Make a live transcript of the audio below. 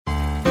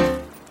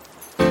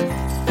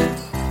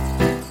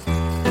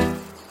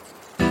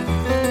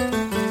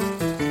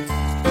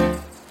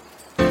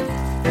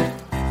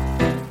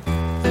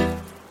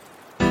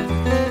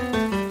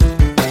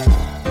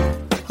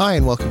Hi,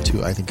 and welcome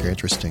to I Think You're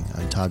Interesting.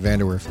 I'm Todd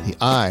Vanderwerf, the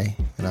I,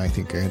 and I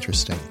Think You're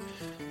Interesting.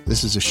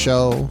 This is a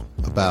show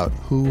about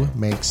who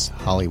makes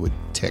Hollywood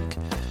tick,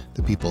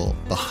 the people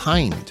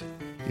behind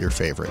your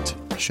favorite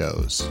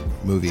shows,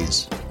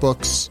 movies,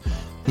 books,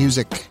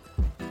 music,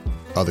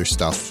 other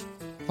stuff.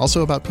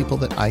 Also about people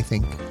that I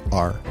think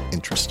are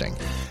interesting.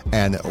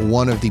 And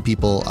one of the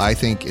people I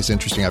think is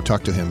interesting, I've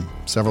talked to him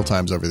several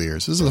times over the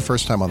years. This is the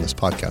first time on this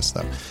podcast,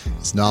 though,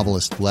 is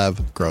novelist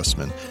Lev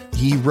Grossman.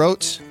 He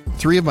wrote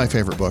 3 of my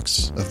favorite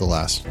books of the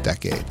last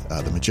decade,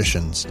 The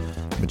Magicians,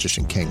 The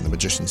Magician King, The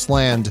Magician's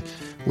Land,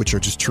 which are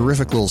just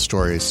terrific little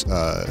stories,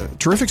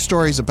 terrific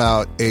stories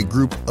about a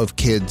group of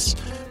kids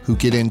who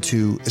get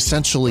into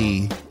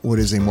essentially what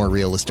is a more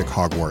realistic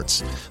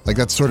Hogwarts. Like,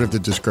 that's sort of the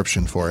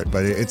description for it,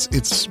 but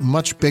it's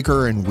much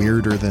bigger and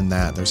weirder than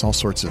that. There's all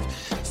sorts of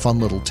fun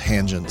little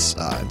tangents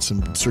and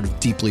some sort of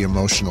deeply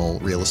emotional,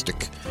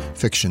 realistic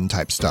fiction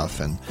type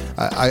stuff. And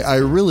I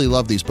really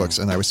love these books,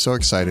 and I was so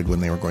excited when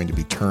they were going to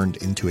be turned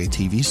into a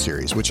TV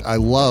series, which I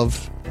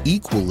love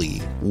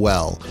equally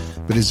well,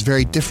 but is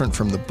very different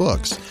from the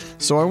books.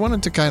 So I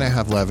wanted to kind of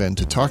have Lev in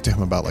to talk to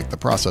him about like the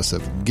process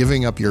of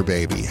giving up your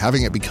baby,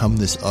 having it become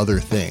this other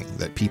thing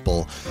that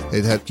people,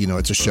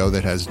 it's a show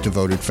that has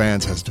devoted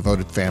fans, has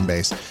devoted fan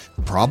base,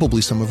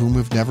 probably some of whom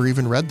have never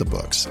even read the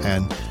books.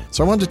 And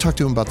so I wanted to talk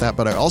to him about that,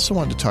 but I also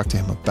wanted to talk to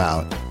him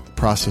about the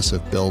process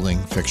of building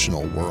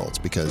fictional worlds,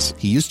 because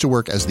he used to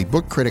work as the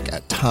book critic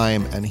at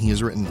Time, and he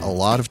has written a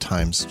lot of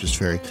times just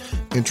very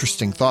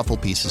interesting, thoughtful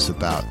pieces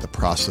about the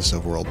process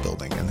of world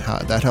building, and how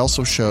that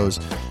also shows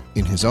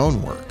in his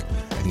own work.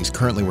 And he's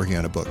currently working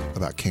on a book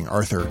about King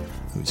Arthur,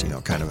 who's,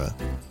 kind of a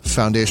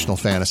foundational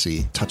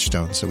fantasy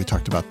touchstone. So we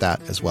talked about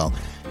that as well.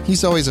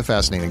 He's always a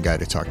fascinating guy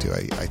to talk to.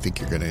 I think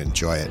you're going to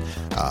enjoy it.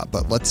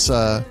 But let's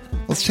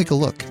take a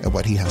look at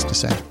what he has to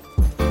say.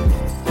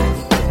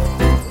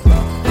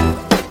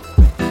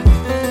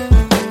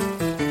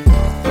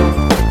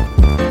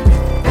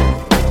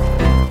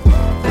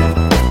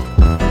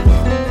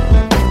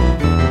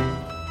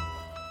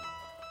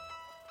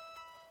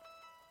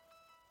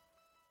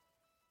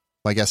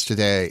 My guest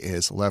today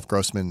is Lev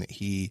Grossman.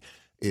 He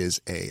is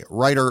a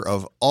writer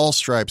of all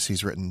stripes.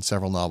 He's written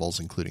several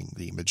novels, including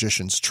the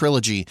Magicians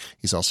trilogy.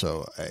 He's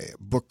also a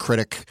book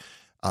critic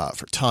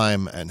for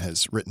Time and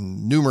has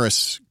written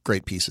numerous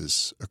great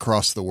pieces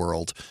across the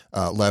world.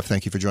 Lev,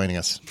 thank you for joining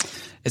us.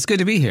 It's good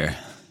to be here.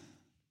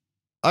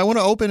 I want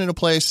to open in a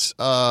place,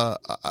 I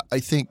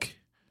think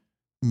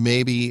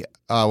maybe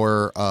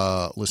our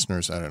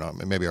listeners, I don't know,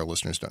 maybe our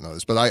listeners don't know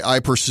this, but I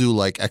pursue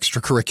like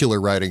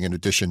extracurricular writing in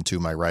addition to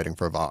my writing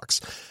for Vox.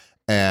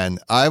 And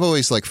I've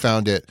always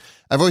found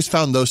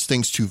those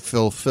things to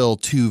fulfill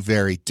 2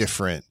 very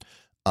different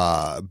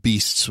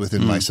beasts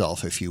within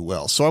myself, if you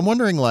will. So I'm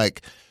wondering,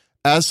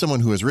 as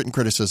someone who has written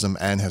criticism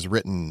and has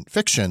written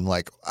fiction,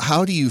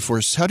 how do you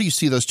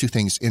see those 2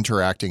 things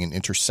interacting and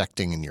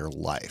intersecting in your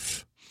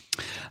life?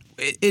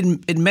 In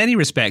many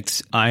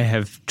respects, I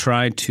have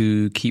tried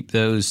to keep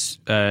those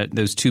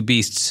 2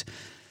 beasts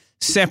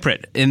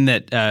separate. In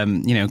that,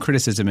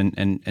 criticism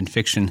and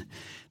fiction,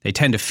 they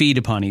tend to feed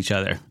upon each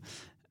other.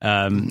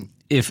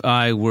 If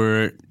I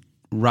were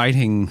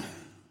working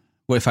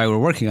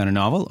on a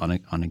novel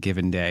on a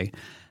given day,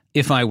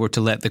 if I were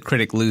to let the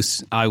critic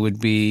loose, I would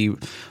be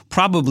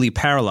probably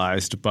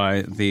paralyzed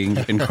by the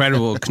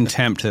incredible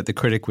contempt that the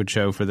critic would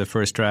show for the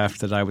first draft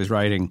that I was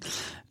writing.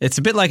 It's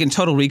a bit like in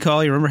Total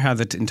Recall. You remember how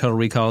in Total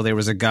Recall there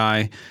was a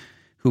guy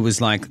who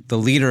was like the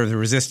leader of the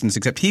resistance,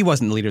 except he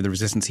wasn't the leader of the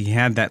resistance. He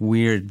had that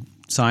weird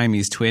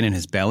Siamese twin in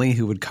his belly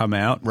who would come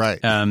out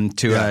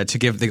to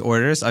give the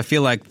orders. I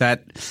feel like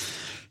that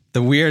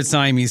the weird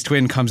Siamese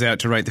twin comes out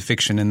to write the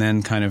fiction and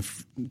then kind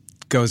of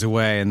goes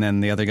away, and then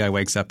the other guy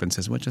wakes up and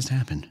says, "What just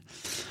happened?"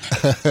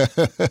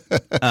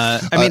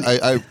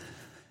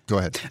 Go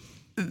ahead.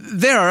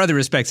 There are other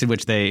respects in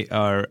which they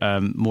are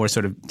more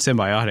sort of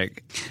symbiotic.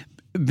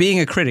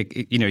 Being a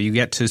critic, you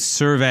get to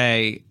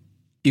survey.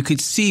 You could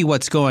see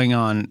what's going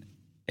on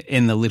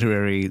in the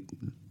literary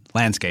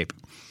landscape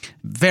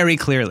very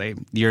clearly.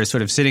 You're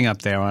sort of sitting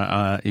up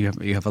there.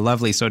 You have a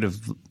lovely sort of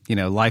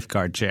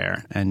lifeguard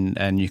chair,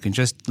 and you can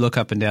just look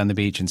up and down the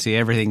beach and see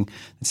everything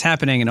that's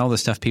happening and all the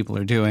stuff people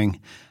are doing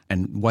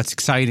and what's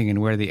exciting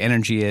and where the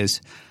energy is.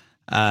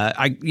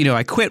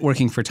 I quit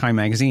working for Time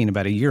magazine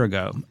about a year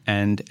ago,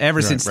 and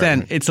ever since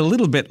then, it's a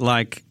little bit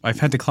like I've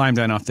had to climb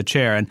down off the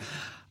chair, and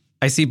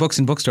I see books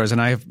in bookstores, and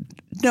I have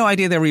no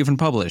idea they were even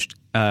published.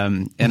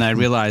 And I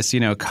realized,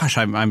 gosh,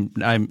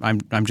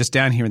 I'm just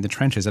down here in the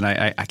trenches, and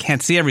I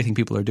can't see everything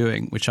people are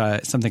doing, which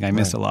is something I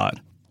miss a lot.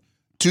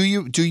 Do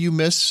you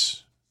miss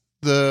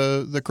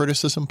the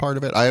criticism part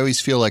of it? I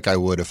always feel like I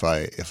would if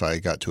I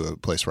got to a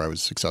place where I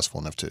was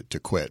successful enough to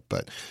quit,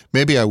 but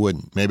maybe I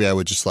wouldn't. Maybe I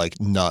would just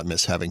not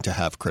miss having to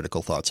have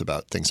critical thoughts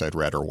about things I'd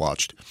read or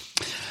watched.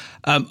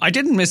 I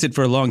didn't miss it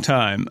for a long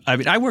time. I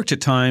mean, I worked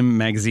at Time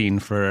magazine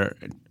for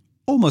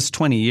almost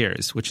 20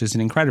 years, which is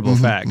an incredible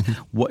fact.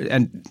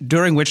 And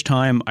during which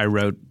time I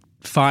wrote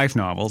 5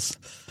 novels.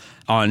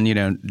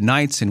 on,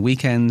 nights and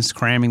weekends,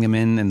 cramming them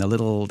in the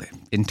little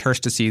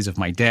interstices of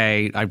my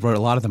day. I wrote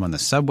a lot of them on the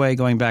subway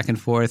going back and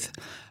forth.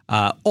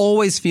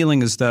 Always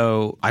feeling as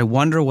though I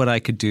wonder what I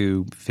could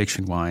do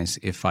fiction-wise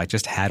if I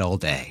just had all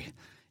day.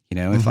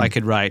 If I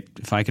could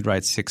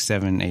write 6,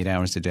 7, 8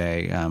 hours a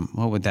day,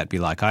 what would that be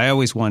like? I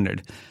always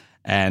wondered.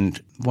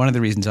 And one of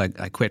the reasons I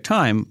quit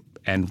Time,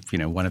 and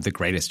one of the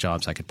greatest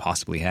jobs I could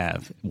possibly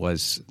have,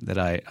 was that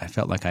I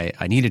felt like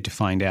I needed to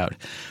find out.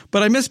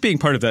 But I miss being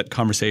part of that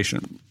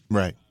conversation.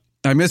 Right.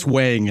 I miss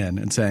weighing in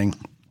and saying,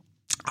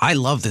 I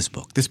love this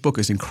book. This book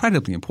is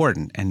incredibly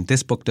important, and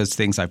this book does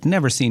things I've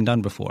never seen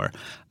done before.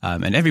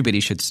 And everybody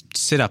should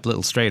sit up a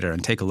little straighter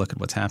and take a look at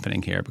what's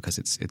happening here because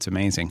it's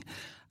amazing.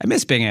 I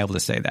miss being able to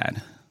say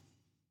that.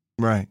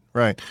 Right,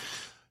 right.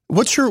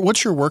 What's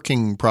your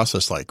working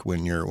process like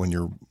when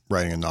you're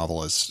writing a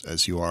novel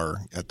as you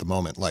are at the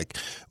moment? Like,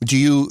 do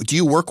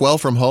you work well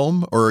from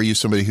home, or are you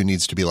somebody who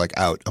needs to be like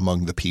out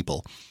among the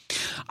people?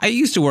 I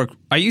used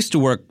to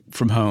work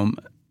from home.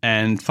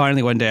 And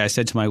finally, one day I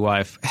said to my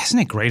wife, "Isn't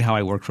it great how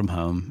I work from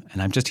home?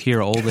 And I'm just here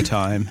all the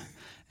time.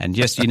 And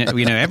just,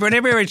 every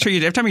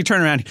time you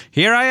turn around,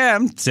 here I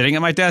am, sitting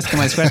at my desk in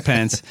my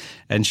sweatpants."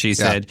 And she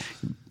said,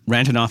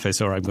 "Rent an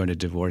office or I'm going to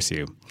divorce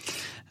you."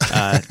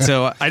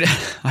 So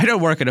I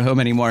don't work at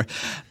home anymore.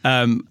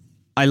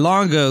 I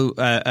long ago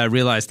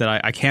realized that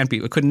I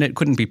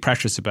couldn't be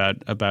precious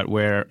about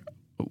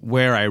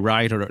where I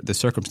write or the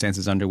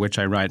circumstances under which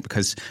I write,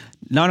 because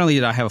not only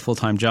did I have a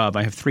full-time job,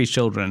 I have 3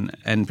 children,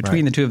 and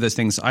between the two of those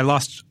things, I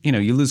lost,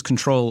 you lose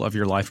control of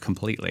your life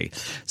completely.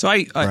 So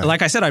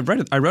like I said, I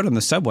wrote on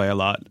the subway a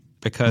lot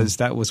because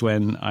that was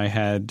when I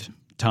had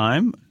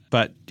time.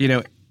 But,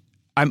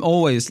 I'm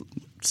always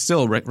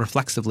still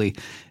reflexively,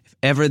 if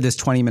ever there's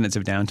 20 minutes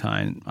of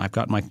downtime, I've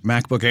got my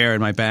MacBook Air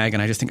in my bag,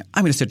 and I just think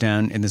I'm going to sit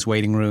down in this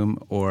waiting room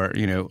or,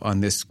 on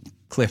this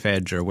cliff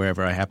edge or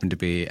wherever I happen to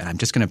be, and I'm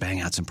just going to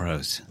bang out some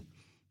prose.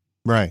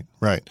 Right,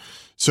 right.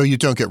 So you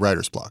don't get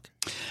writer's block,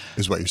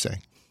 is what you're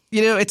saying.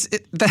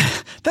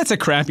 That's a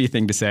crappy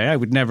thing to say. I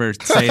would never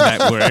say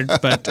that word.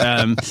 But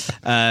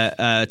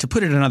to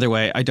put it another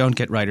way, I don't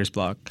get writer's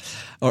block,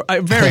 or I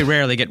very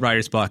rarely get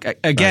writer's block.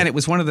 Again, It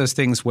was one of those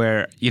things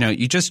where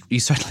you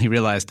suddenly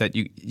realized that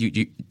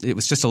it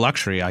was just a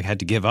luxury I had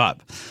to give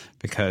up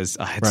because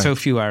I had so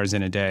few hours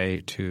in a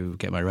day to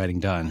get my writing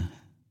done.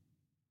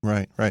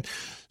 Right, right.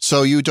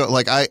 So you don't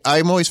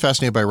I'm always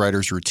fascinated by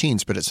writers'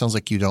 routines, but it sounds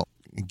like you don't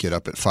get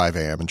up at 5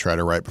 a.m. and try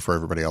to write before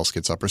everybody else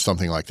gets up or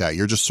something like that.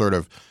 You're just sort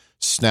of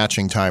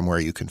snatching time where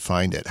you can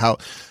find it. How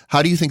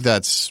do you think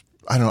that's,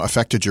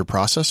 affected your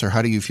process, or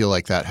how do you feel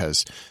like that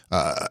has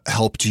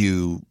helped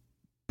you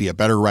be a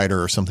better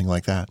writer or something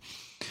like that?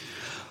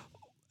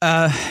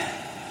 I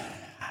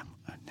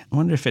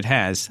wonder if it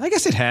has. I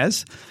guess it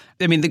has.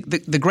 I mean,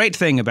 the great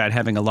thing about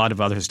having a lot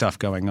of other stuff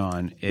going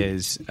on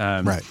is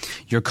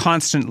you're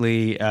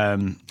constantly you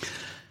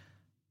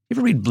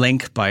ever read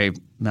Blink by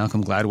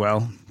Malcolm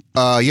Gladwell?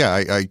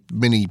 I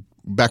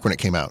back when it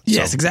came out.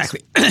 Yes,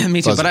 exactly.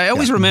 Me too. But I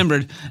always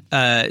remembered,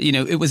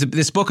 it was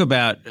this book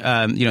about,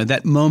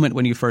 that moment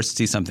when you first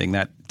see something,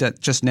 that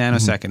just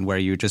nanosecond where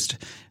you just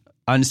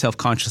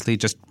unselfconsciously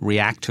just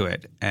react to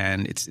it,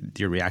 and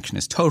your reaction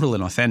is total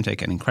and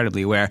authentic and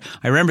incredibly aware.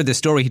 I remember the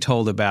story he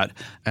told about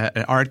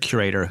an art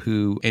curator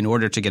who, in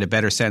order to get a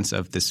better sense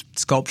of the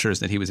sculptures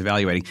that he was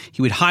evaluating,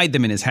 he would hide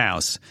them in his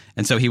house,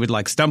 and so he would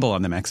stumble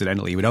on them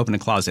accidentally. He would open a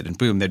closet, and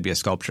boom, there'd be a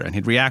sculpture, and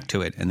he'd react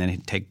to it, and then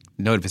he'd take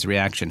note of his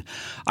reaction.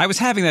 I was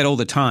having that all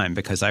the time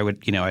because I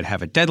would, I'd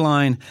have a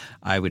deadline.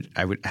 I would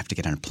have to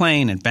get on a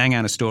plane and bang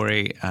out a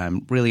story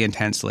really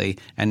intensely,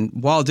 and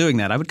while doing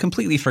that, I would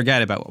completely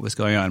forget about what was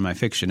going on in my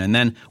fiction. And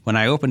then when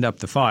I opened up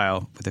the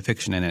file with the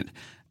fiction in it,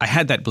 I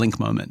had that blink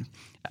moment.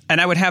 And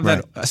I would have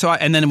that.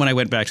 And then when I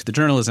went back to the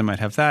journalism, I'd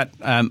have that.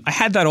 I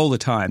had that all the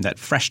time, that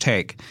fresh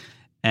take.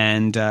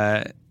 And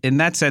in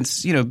that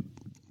sense,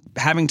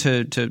 having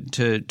to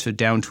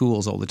down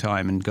tools all the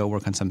time and go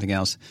work on something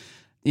else,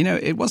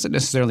 it wasn't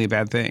necessarily a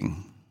bad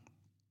thing.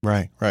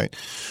 Right, right.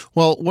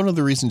 Well, one of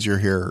the reasons you're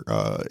here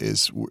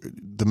is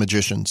The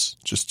Magicians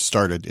just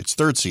started its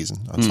 3rd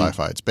season on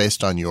Sci-Fi. It's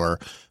based on your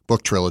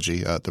book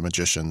trilogy, The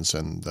Magicians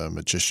and The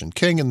Magician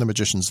King and The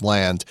Magician's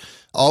Land,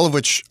 all of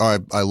which I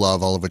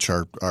love, all of which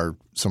are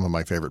some of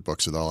my favorite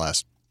books of the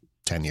last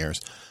 10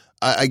 years.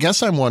 I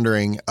guess I'm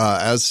wondering,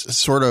 as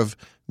sort of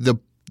the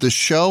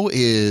show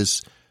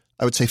is,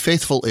 I would say,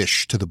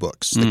 faithful-ish to the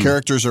books. The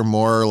characters are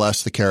more or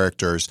less the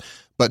characters,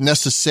 but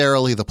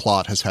necessarily the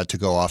plot has had to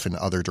go off in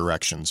other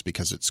directions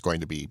because it's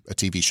going to be a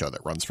TV show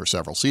that runs for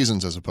several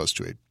seasons as opposed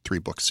to a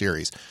 3-book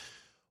series.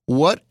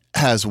 What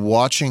has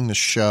watching the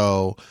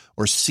show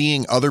or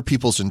seeing other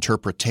people's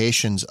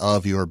interpretations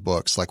of your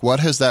books,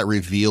 what has that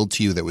revealed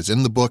to you that was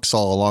in the books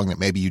all along that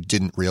maybe you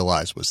didn't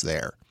realize was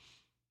there?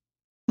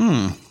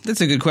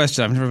 That's a good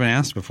question. I've never been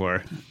asked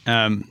before.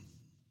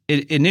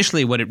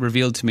 Initially, what it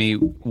revealed to me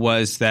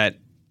was that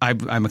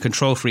I'm a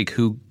control freak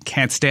who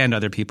can't stand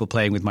other people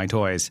playing with my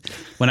toys.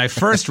 When I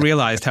first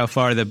realized how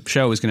far the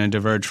show was going to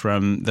diverge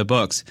from the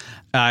books,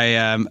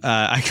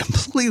 I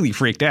completely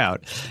freaked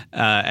out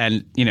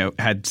and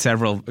had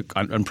several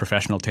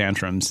unprofessional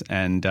tantrums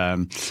and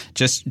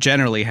just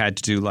generally had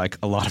to do like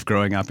a lot of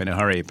growing up in a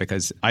hurry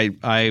because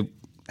I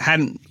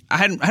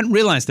hadn't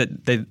realized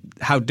that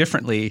how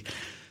differently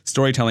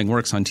storytelling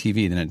works on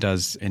TV than it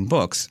does in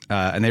books,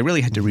 and they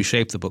really had to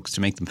reshape the books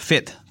to make them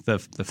fit the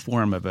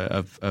form of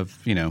a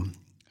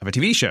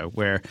TV show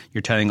where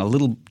you're telling a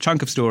little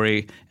chunk of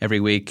story every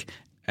week,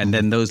 and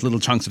then those little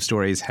chunks of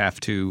stories have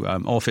to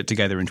all fit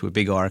together into a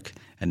big arc,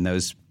 and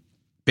those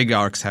big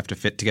arcs have to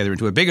fit together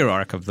into a bigger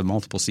arc of the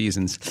multiple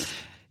seasons.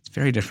 It's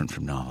very different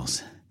from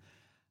novels.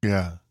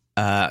 Yeah.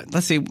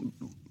 Let's see.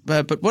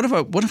 But what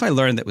if I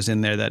learned that was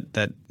in there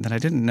that I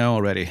didn't know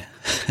already?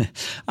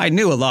 I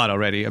knew a lot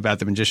already about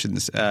the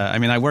magicians.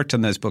 I worked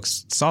on those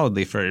books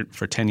solidly for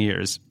 10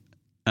 years.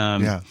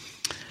 Yeah.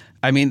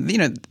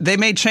 They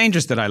made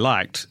changes that I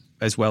liked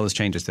as well as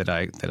changes that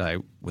I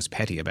was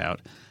petty about.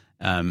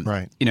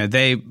 Right.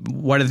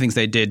 One of the things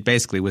they did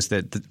basically was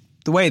that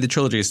the way the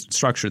trilogy is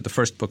structured, the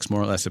first book's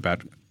more or less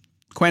about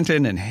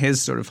Quentin and his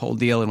sort of whole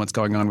deal and what's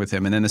going on with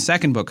him. And then the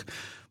second book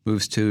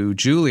moves to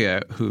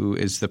Julia, who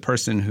is the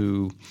person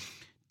who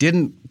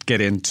didn't get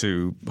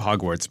into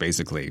Hogwarts,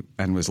 basically,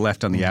 and was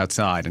left on the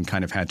outside and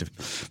kind of had to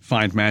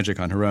find magic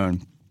on her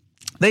own.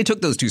 They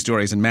took those two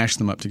stories and mashed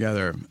them up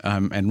together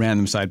and ran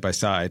them side by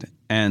side.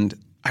 And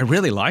I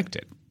really liked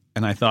it.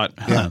 And I thought,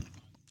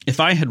 if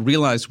I had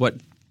realized what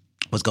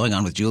was going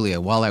on with Julia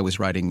while I was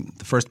writing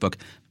the first book,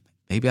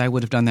 maybe I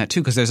would have done that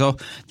too, because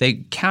they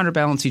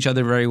counterbalance each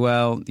other very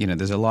well.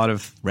 There's a lot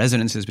of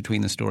resonances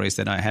between the stories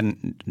that I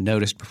hadn't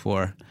noticed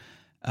before.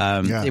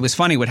 It was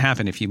funny what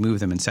happened if you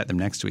move them and set them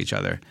next to each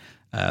other.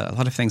 A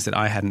lot of things that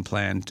I hadn't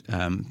planned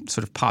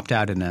sort of popped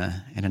out in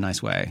a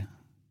nice way.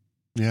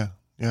 Yeah,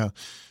 yeah.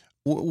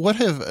 What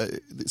have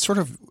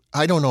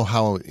I don't know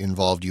how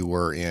involved you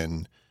were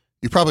in.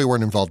 You probably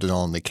weren't involved at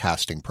all in the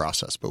casting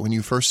process, but when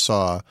you first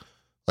saw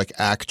like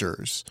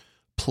actors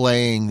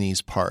playing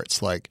these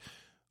parts, like,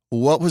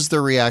 what was the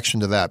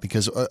reaction to that?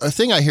 Because a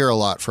thing I hear a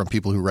lot from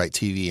people who write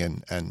TV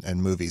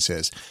and movies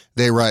is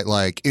they write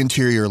like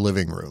interior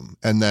living room,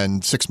 and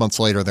then 6 months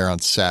later they're on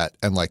set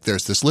and like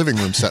there's this living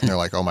room set and they're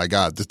like, oh my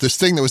God, this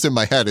thing that was in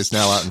my head is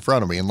now out in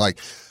front of me. And like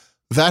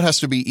that has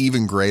to be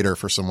even greater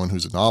for someone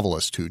who's a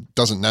novelist who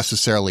doesn't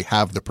necessarily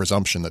have the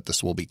presumption that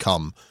this will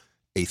become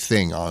a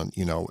thing on,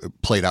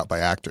 played out by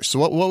actors. So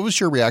what was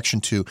your reaction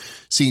to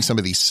seeing some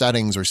of these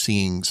settings or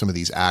seeing some of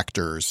these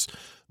actors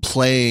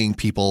playing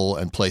people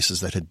and places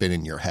that had been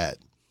in your head?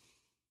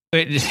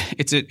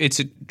 It's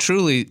a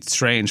truly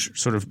strange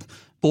sort of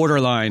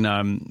borderline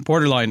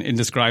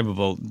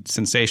indescribable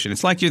sensation.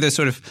 It's like you're this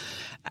sort of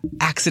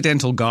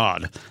accidental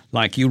god.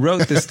 Like you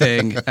wrote this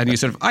thing and you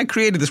sort of, I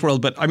created this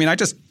world, but I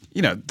just,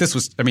 this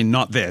was,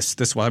 not this.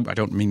 This one, I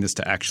don't mean this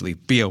to actually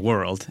be a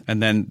world.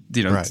 And then,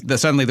 right.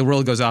 Suddenly the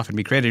world goes off and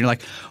be created. And you're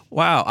like,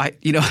 wow, I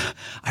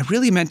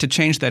really meant to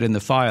change that in the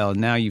file. And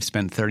now you've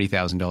spent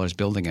 $30,000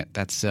 building it.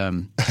 That's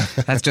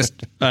just,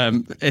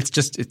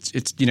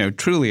 it's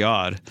truly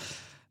odd.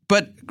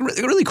 But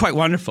really quite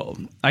wonderful.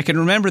 I can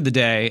remember the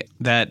day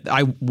that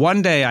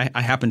one day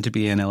I happened to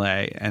be in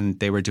LA and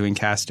they were doing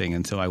casting.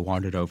 And so I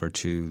wandered over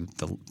to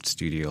the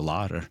studio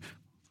lot or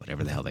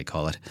whatever the hell they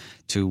call it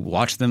to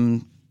watch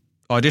them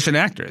audition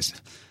actors.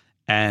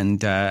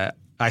 And I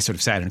sort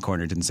of sat in a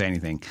corner, didn't say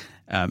anything.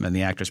 And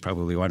the actors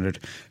probably wondered,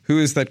 who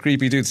is that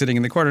creepy dude sitting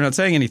in the corner not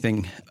saying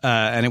anything?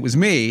 And it was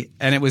me.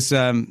 And it was,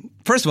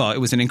 first of all, it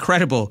was an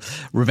incredible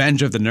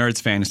Revenge of the Nerds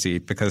fantasy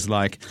because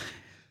like,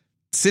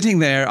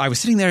 I was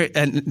sitting there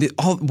and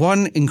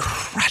one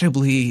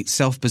incredibly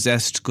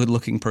self-possessed,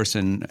 good-looking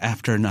person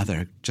after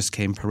another just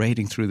came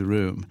parading through the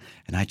room.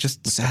 And I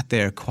just sat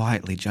there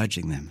quietly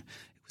judging them.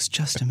 It was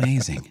just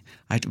amazing.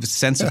 It was a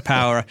sense of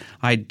power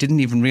I didn't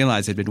even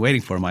realize I'd been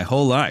waiting for my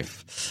whole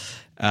life.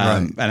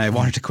 Right. And I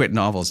wanted to quit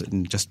novels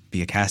and just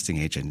be a casting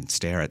agent and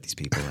stare at these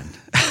people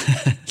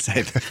and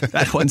say,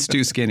 that one's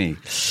too skinny.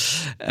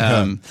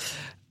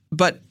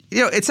 But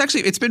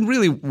it's been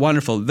really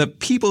wonderful. The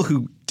people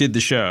who did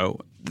the show,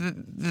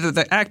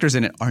 the actors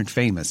in it aren't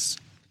famous,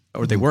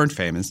 or they weren't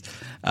famous.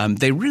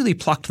 They really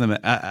plucked them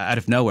out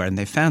of nowhere, and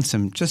they found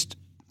some just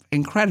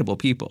incredible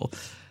people.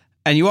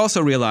 And you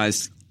also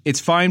realize it's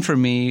fine for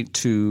me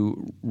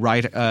to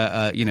write,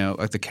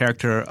 the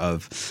character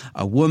of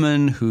a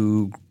woman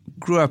who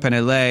grew up in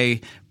LA,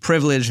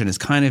 privileged, and is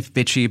kind of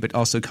bitchy, but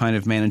also kind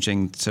of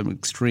managing some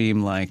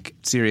extreme, like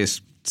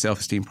serious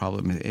self-esteem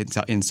problem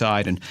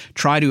inside, and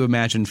try to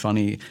imagine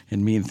funny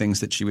and mean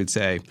things that she would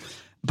say.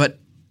 But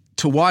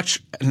to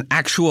watch an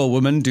actual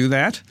woman do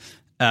that,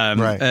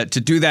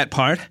 to do that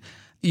part,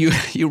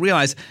 you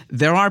realize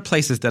there were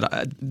places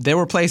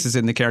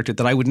in the character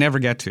that I would never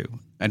get to,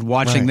 and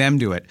watching them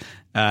do it,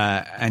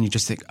 and you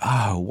just think,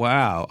 oh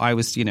wow, I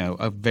was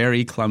a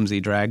very clumsy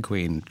drag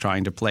queen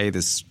trying to play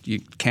this, you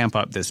camp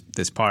up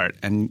this part,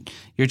 and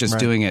you're just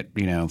doing it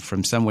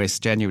from somewhere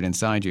genuine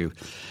inside you.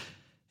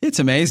 It's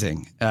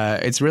amazing.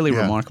 It's really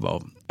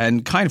remarkable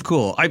and kind of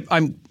cool.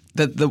 I'm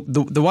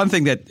the one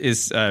thing that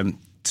is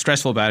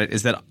stressful about it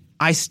is that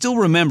I still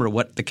remember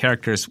what the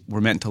characters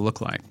were meant to look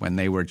like when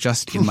they were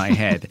just in my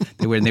head.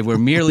 They were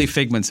merely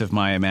figments of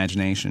my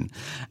imagination,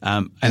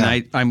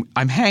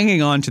 I'm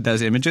hanging on to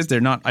those images.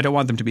 They're not. I don't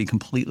want them to be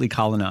completely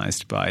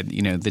colonized by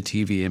the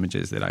TV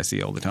images that I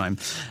see all the time,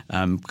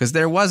 because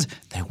there was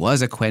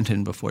a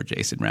Quentin before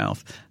Jason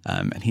Ralph,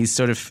 and he's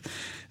sort of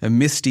a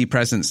misty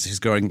presence who's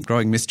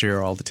growing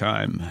mistier all the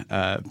time.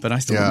 But I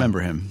still remember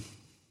him.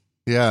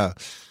 Yeah,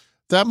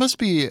 that must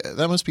be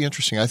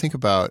interesting. I think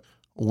about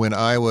when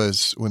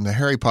the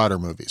Harry Potter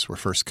movies were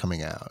first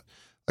coming out.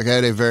 Like, I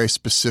had a very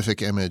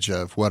specific image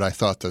of what I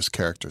thought those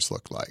characters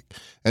looked like,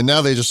 and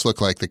now they just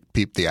look like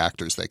the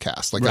actors they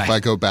cast. Like, if I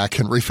go back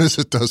and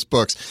revisit those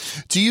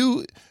books, do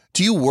you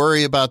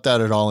worry about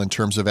that at all in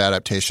terms of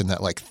adaptation?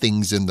 That like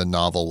things in the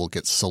novel will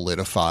get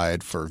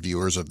solidified for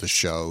viewers of the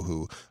show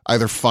who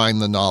either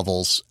find the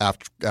novels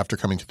after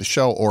coming to the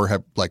show or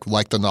have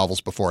liked the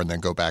novels before and then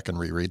go back and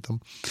reread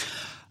them?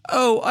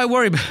 Oh, I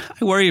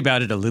worry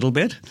about it a little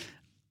bit.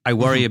 I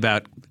worry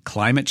about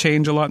climate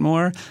change a lot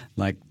more.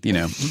 Like,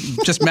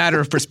 just matter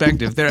of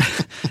perspective.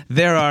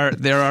 There are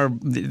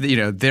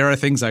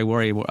things I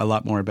worry a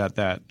lot more about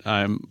that.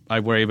 I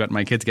worry about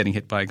my kids getting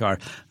hit by a car.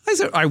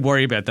 I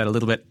worry about that a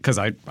little bit because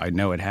I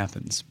know it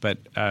happens. But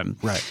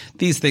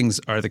these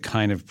things are the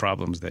kind of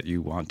problems that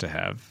you want to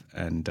have,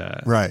 and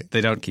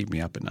they don't keep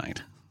me up at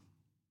night.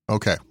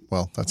 Okay,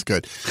 well, that's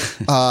good.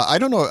 I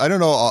don't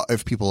know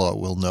if people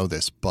will know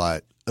this,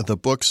 but the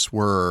books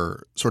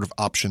were sort of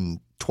optioned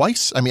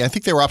twice. I mean, I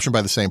think they were optioned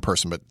by the same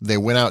person, but they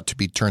went out to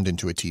be turned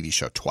into a TV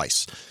show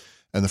twice.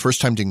 And the first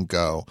time didn't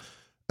go.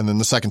 And then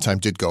the second time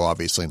did go,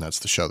 obviously, and that's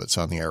the show that's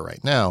on the air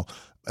right now.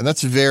 And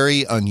that's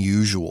very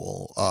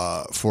unusual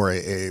for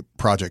a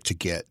project to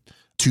get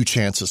two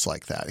chances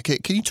like that.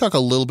 Can you talk a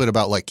little bit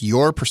about like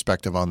your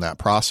perspective on that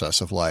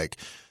process of like,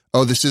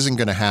 oh, this isn't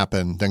going to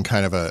happen, then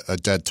kind of a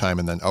dead time,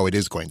 and then, oh, it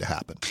is going to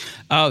happen?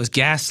 Oh, it was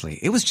ghastly.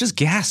 It was just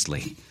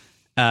ghastly.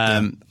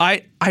 I'm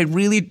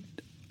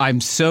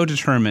so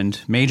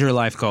determined, major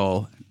life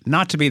goal,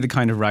 not to be the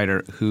kind of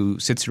writer who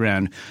sits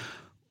around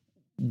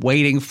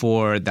waiting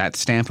for that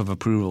stamp of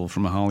approval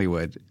from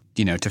Hollywood,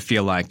 to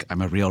feel like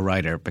I'm a real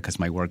writer because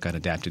my work got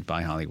adapted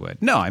by Hollywood.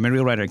 No, I'm a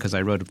real writer because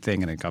I wrote a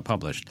thing and it got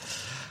published.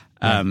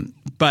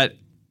 But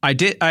I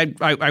did.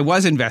 I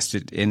was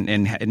invested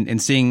in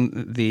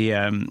seeing the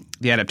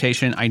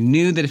adaptation. I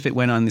knew that if it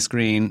went on the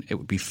screen, it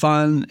would be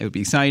fun. It would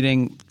be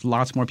exciting.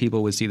 Lots more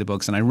people would see the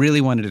books, and I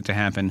really wanted it to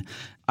happen.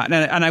 And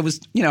I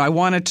was, I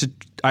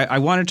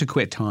wanted to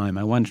quit time.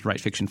 I wanted to write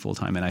fiction full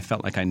time, and I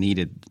felt like I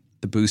needed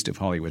the boost of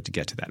Hollywood to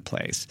get to that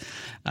place.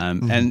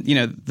 And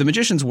The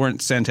Magicians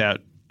weren't sent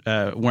out,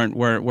 weren't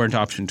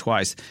optioned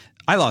twice.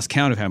 I lost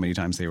count of how many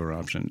times they were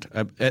optioned.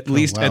 At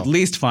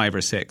least 5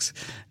 or 6.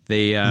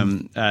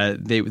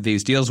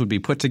 These deals would be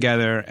put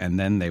together, and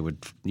then they would.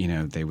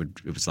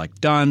 It was like,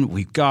 done.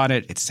 We've got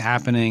it. It's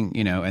happening.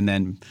 And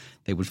then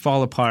they would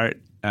fall apart.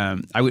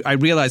 I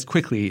realized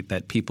quickly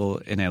that people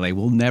in LA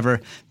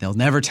they'll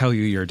never tell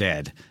you you're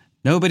dead.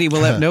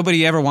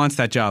 Nobody ever wants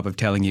that job of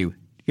telling you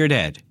you're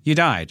dead. You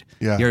died.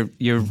 Yeah.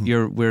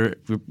 We're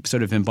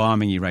sort of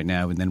embalming you right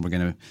now, and then we're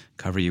going to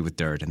cover you with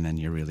dirt, and then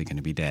you're really going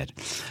to be dead.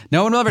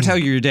 No one will ever tell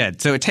you you're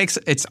dead. So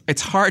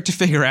it's hard to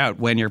figure out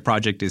when your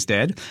project is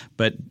dead.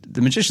 But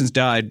The Magicians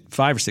died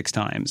 5 or 6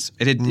 times.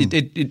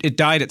 It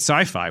died at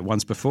Sci-Fi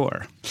once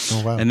before,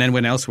 and then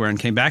went elsewhere and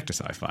came back to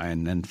Sci-Fi,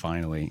 and then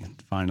finally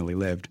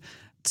lived.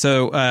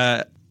 So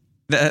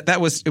it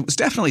was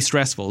definitely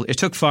stressful. It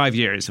took 5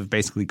 years of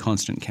basically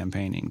constant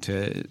campaigning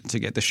to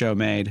get the show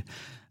made.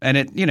 And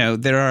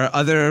there are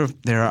other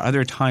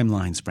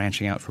timelines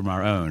branching out from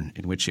our own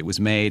in which it was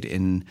made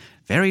in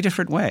very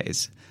different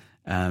ways.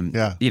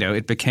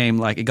 It became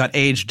like it got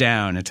aged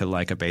down into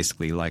like a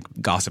basically like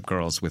Gossip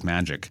Girls with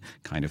magic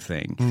kind of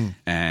thing.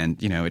 And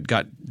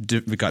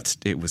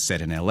it was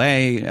set in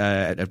L.A.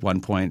 At one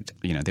point.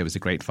 There was a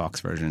great Fox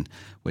version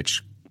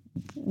which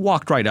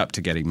walked right up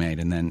to getting made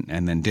and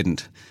then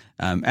didn't.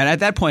 And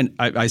at that point,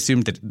 I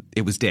assumed that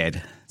it was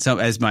dead. So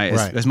as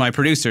my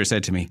producer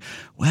said to me,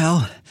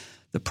 well,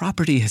 the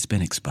property has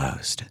been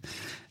exposed,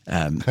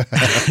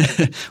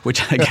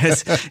 which I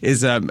guess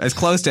is as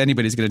close to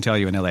anybody's going to tell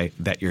you in LA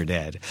that you're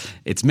dead.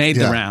 It's made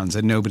the rounds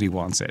and nobody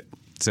wants it.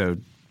 So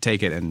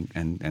take it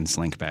and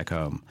slink back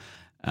home.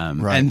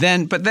 But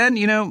then,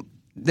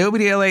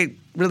 nobody in LA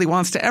really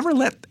wants to ever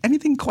let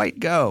anything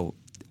quite go.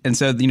 And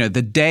so,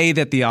 the day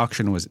that the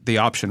option was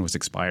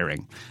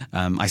expiring,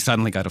 I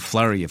suddenly got a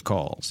flurry of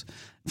calls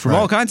from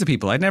all kinds of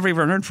people I'd never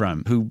even heard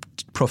from who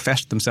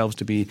professed themselves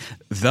to be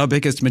the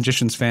biggest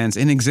Magicians fans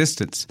in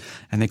existence.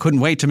 And they couldn't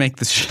wait to make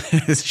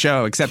this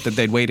show, except that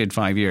they'd waited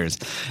 5 years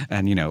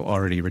and,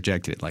 already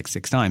rejected it like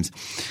 6 times,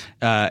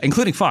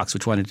 including Fox,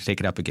 which wanted to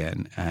take it up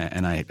again.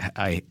 And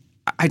I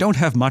don't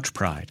have much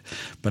pride,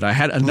 but I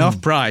had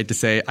enough pride to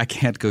say, I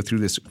can't go through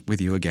this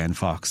with you again,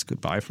 Fox.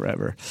 Goodbye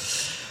forever.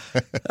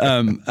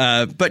 And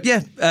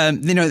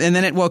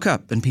then it woke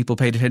up and people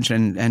paid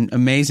attention. And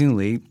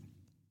amazingly,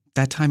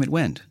 that time it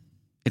went.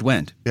 It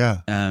went.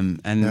 Yeah.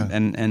 And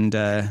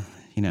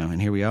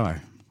here we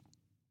are.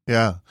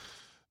 Yeah.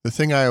 The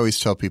thing I always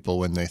tell people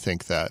when they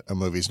think that a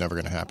movie's never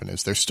going to happen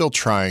is they're still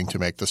trying to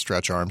make the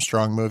Stretch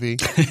Armstrong movie.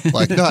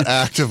 Like, not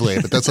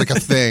actively, but that's like a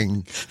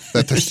thing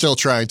that they're still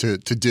trying to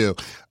do.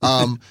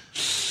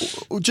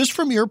 Just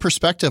from your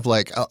perspective,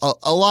 like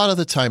a lot of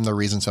the time the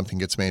reason something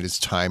gets made is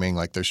timing.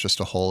 Like there's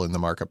just a hole in the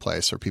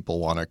marketplace or people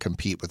want to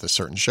compete with a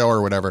certain show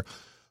or whatever.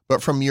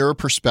 But from your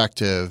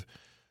perspective,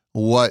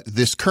 what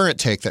this current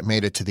take that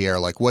made it to the air,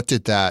 like what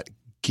did that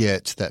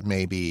get that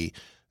maybe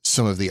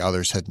some of the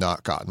others had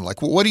not gotten?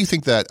 Like, what do you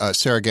think that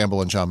Sarah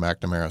Gamble and John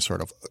McNamara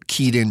sort of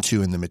keyed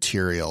into in the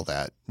material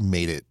that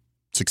made it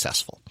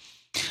successful?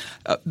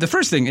 The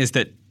first thing is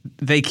that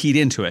they keyed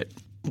into it.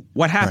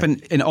 What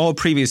happened in all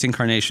previous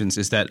incarnations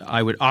is that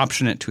I would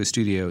option it to a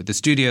studio. The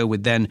studio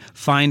would then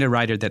find a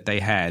writer that they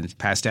had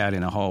passed out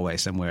in a hallway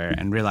somewhere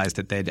and realize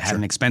that they'd had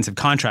an expensive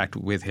contract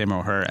with him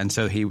or her. And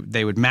so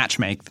they would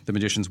matchmake the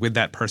magicians with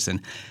that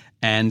person.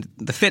 And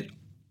the fit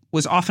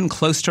was often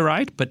close to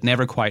right, but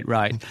never quite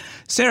right.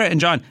 Sarah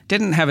and John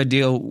didn't have a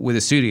deal with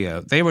a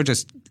studio. They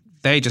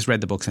just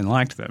read the books and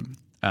liked them.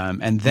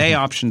 And they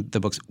optioned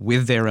the books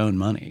with their own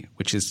money,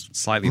 which is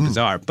slightly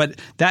bizarre. But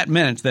that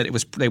meant that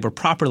they were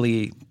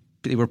properly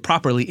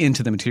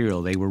into the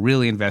material. They were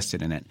really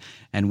invested in it.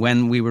 And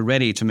when we were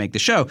ready to make the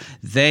show,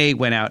 they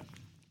went out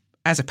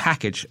as a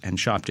package and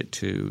shopped it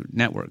to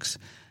networks.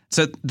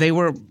 So they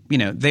wanted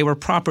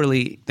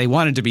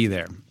to be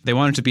there. They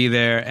wanted to be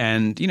there.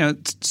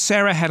 And,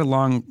 Sarah had a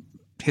long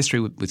history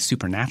with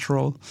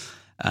Supernatural.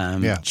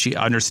 She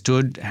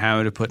understood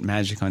how to put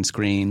magic on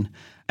screen.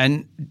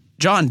 And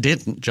John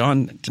didn't.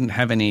 John didn't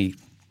have any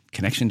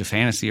connection to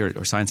fantasy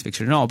or science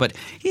fiction at all. But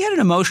he had an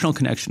emotional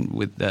connection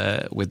with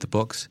the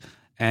books.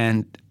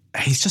 And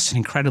he's just an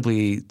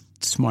incredibly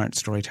smart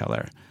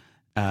storyteller.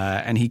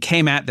 And he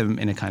came at them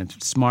in a kind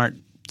of smart,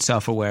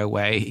 self-aware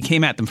way. He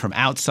came at them from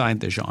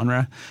outside the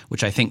genre,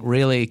 which I think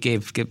really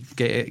gave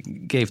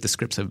the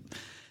scripts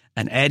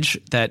an edge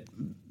that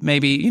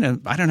maybe,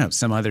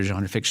 some other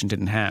genre fiction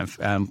didn't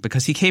have,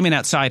 because he came in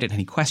outside it and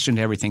he questioned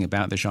everything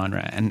about the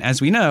genre. And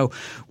as we know,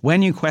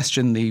 when you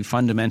question the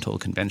fundamental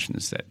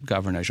conventions that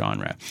govern a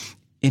genre,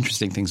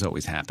 interesting things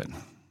always happen.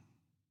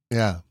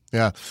 Yeah.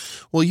 Yeah.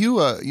 Well,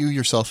 you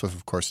yourself have,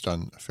 of course,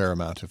 done a fair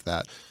amount of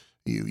that.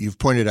 You've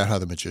pointed out how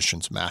the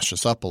magicians mash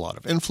us up a lot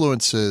of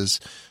influences.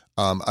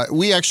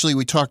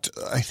 We talked,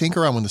 I think,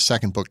 around when the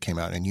second book came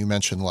out, and you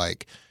mentioned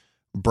like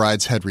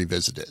Brideshead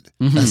Revisited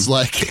as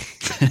like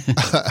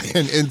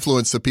an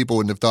influence that people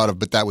wouldn't have thought of,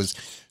 but that was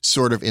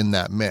sort of in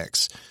that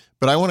mix.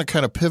 But I want to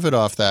kind of pivot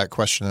off that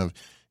question of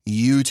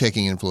you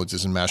taking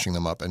influences and mashing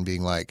them up and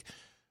being like,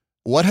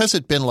 what has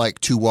it been like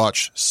to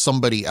watch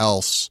somebody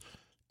else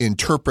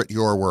interpret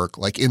your work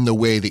like in the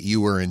way that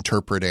you were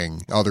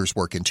interpreting others'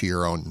 work into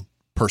your own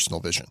personal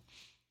vision?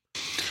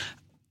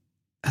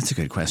 That's a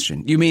good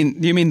question. You mean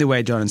the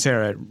way John and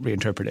Sarah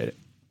reinterpreted it?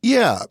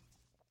 Yeah,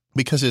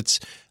 because it's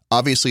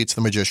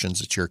the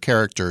magicians, it's your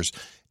characters,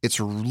 it's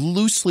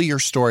loosely your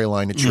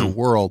storyline, it's your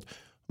world,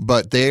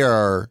 but they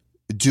are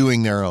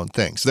doing their own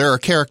things. There are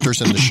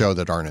characters in the show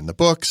that aren't in the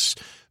books.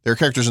 There are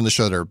characters in the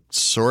show that are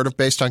sort of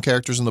based on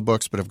characters in the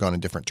books but have gone in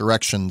different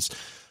directions.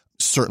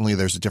 Certainly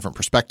there's a different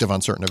perspective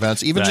on certain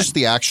events. Even just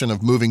the action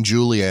of moving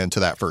Julia into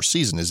that first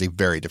season is a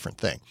very different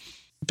thing.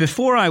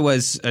 Before I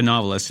was a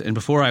novelist and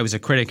before I was a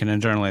critic and a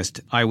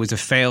journalist, I was a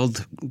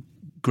failed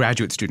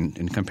graduate student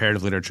in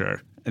comparative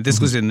literature.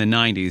 This was in the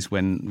 90s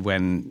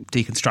when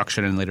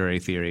deconstruction and literary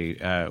theory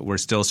were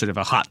still sort of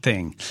a hot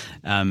thing.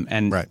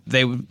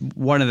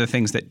 One of the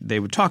things that they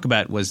would talk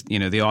about was,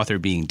 the author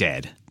being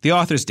dead. The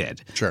author's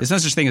dead. Sure. There's no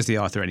such thing as the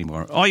author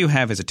anymore. All you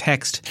have is a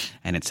text,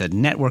 and it's a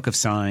network of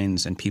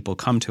signs, and people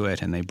come to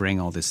it, and they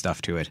bring all this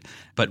stuff to it.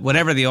 But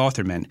whatever the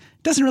author meant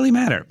doesn't really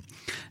matter.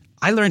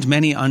 I learned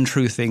many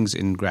untrue things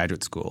in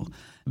graduate school,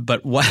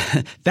 but what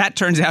that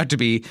turns out to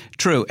be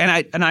true.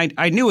 And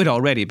I knew it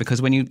already,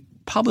 because when you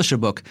publish a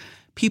book,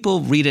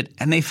 people read it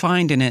and they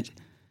find in it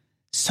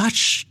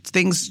such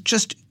things,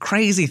 just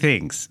crazy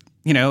things.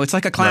 It's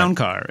like a clown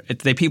car.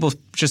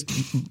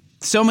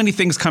 So many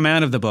things come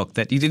out of the book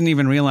that you didn't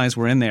even realize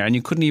were in there, and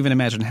you couldn't even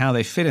imagine how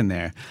they fit in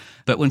there.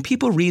 But when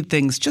people read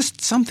things, just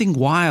something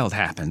wild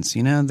happens.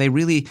 They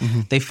really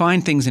they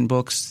find things in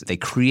books, they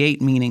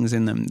create meanings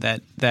in them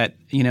that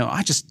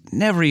I just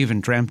never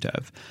even dreamt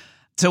of.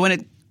 So when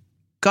it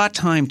got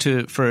time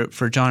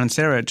for John and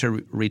Sarah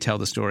to retell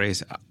the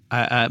stories,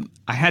 I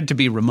had to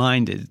be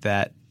reminded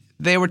that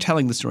they were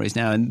telling the stories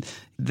now, and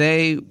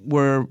they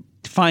were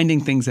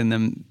finding things in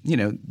them.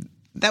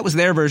 That was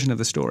their version of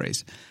the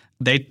stories.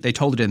 They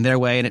told it in their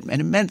way, and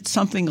it meant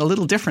something a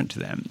little different to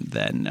them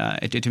than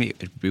it did to me.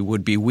 It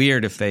would be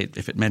weird if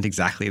it meant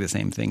exactly the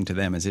same thing to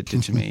them as it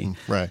did to me.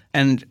 Right.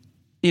 And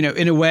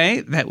in a way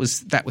that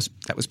was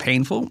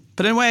painful,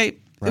 but in a way it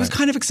was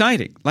kind of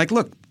exciting. Like,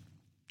 look,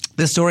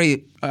 this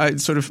story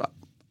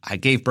I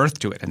gave birth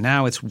to it, and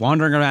now it's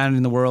wandering around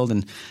in the world,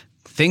 and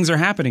things are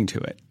happening to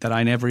it that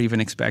I never even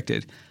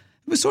expected. It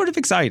was sort of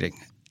exciting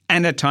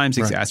and at times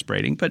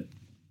exasperating, but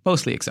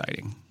mostly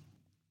exciting.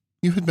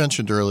 You had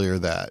mentioned earlier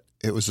that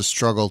it was a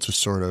struggle to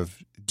sort of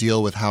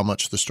deal with how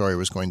much the story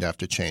was going to have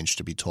to change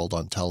to be told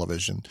on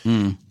television.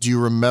 Do you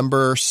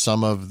remember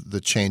some of the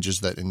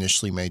changes that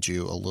initially made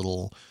you a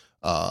little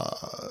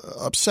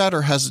upset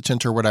or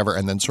hesitant or whatever,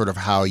 and then sort of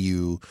how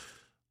you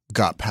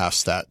got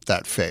past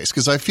that phase?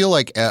 Because I feel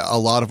like a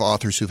lot of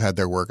authors who've had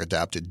their work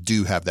adapted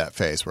do have that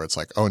phase where it's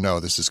like, oh no,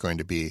 this is going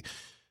to be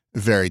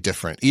very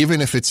different,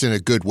 even if it's in a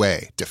good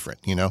way different,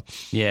 you know?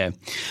 Yeah.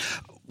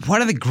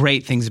 One of the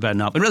great things about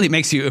novels, it really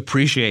makes you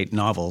appreciate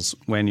novels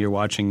when you're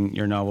watching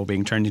your novel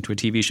being turned into a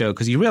TV show,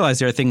 because you realize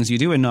there are things you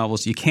do in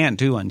novels you can't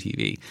do on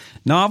TV.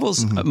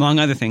 Novels, among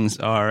other things,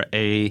 they are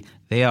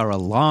a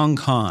long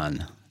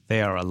con.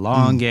 They are a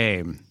long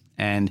game.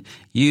 And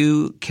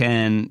you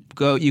can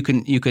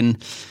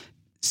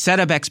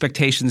set up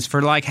expectations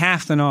for like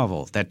half the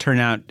novel that turn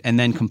out and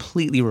then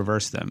completely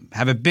reverse them.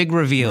 Have a big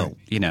reveal,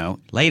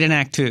 late in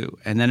Act 2,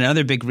 and then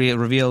another big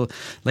reveal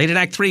late in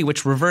Act 3,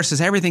 which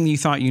reverses everything you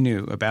thought you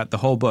knew about the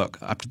whole book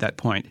up to that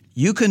point.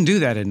 You can do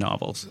that in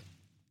novels.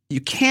 You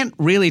can't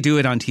really do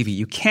it on TV.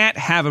 You can't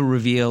have a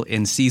reveal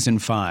in season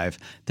 5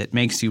 that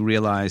makes you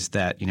realize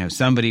that,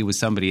 somebody was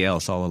somebody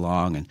else all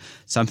along and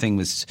something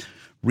was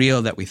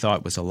real that we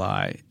thought was a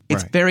lie.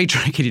 It's very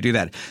tricky to do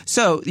that.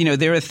 So,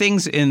 there are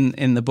things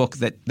in the book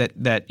that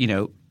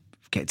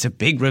it's a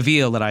big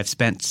reveal that I've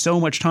spent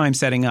so much time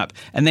setting up.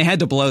 And they had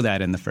to blow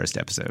that in the first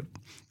episode.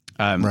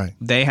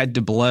 They had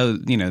to blow,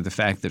 the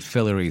fact that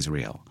Fillory is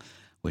real,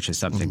 which is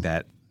something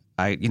that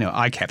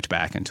I kept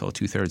back until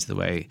 2/3 of the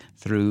way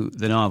through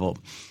the novel.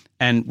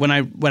 And when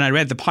I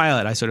read the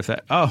pilot, I sort of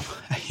thought, oh,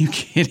 are you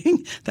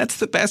kidding? That's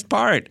the best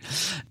part.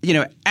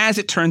 As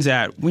it turns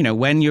out,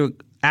 when you're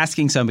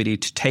asking somebody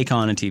to take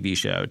on a TV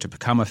show, to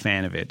become a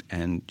fan of it,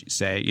 and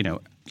say,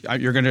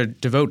 you're going to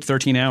devote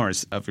 13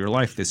 hours of your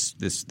life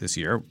this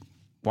year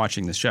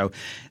watching this show,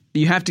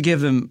 you have to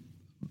give them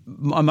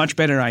a much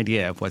better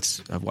idea of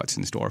what's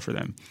in store for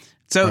them.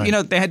 So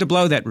they had to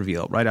blow that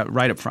reveal right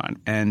up front,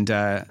 and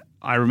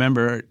I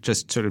remember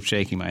just sort of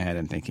shaking my head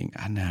and thinking,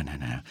 no.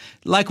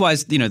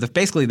 Likewise,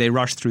 basically they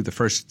rushed through the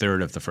first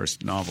third of the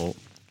first novel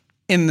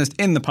in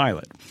the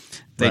pilot.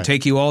 They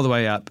take you all the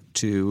way up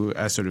to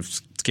a sort of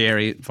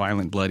scary,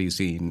 violent, bloody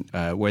scene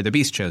where the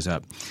beast shows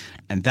up,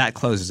 and that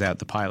closes out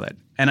the pilot.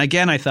 And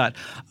again, I thought,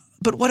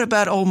 but what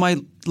about all my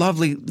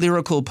lovely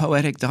lyrical,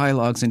 poetic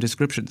dialogues and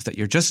descriptions that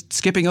you're just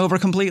skipping over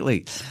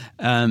completely?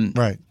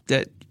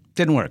 That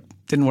didn't work.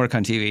 Didn't work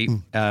on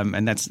TV,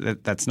 and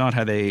that's not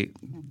how they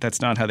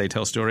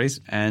tell stories.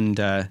 And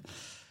I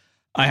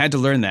had to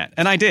learn that,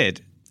 and I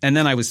did. And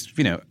then I was,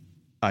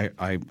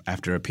 I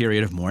after a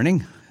period of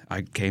mourning,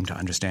 I came to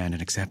understand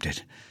and accept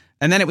it.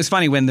 And then it was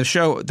funny when the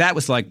show, that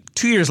was like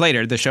 2 years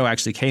later, the show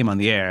actually came on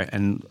the air,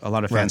 and a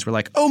lot of fans were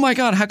like, oh my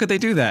God, how could they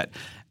do that?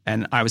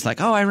 And I was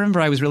like, oh, I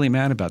remember I was really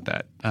mad about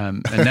that.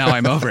 And now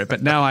I'm over it.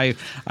 But now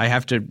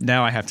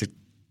now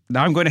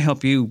I'm going to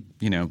help you,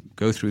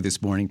 go through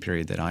this mourning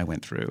period that I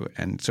went through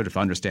and sort of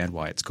understand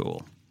why it's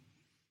cool.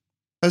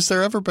 Has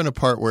there ever been a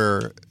part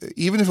where,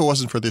 even if it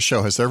wasn't for this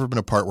show, has there ever been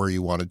a part where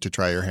you wanted to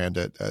try your hand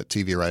at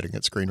TV writing,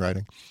 at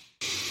screenwriting?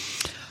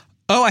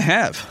 Oh, I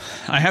have.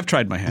 I have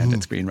tried my hand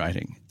at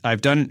screenwriting.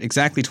 I've done it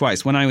exactly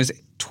twice. When I was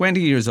 20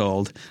 years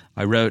old,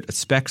 I wrote a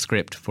spec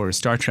script for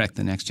Star Trek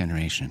The Next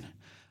Generation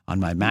on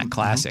my Mac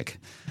Classic.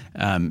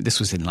 This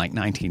was in like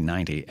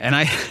 1990. And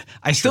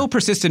I still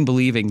persist in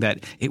believing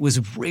that it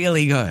was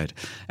really good.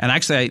 And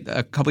actually,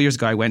 a couple years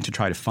ago, I went to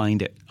try to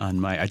find it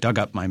I dug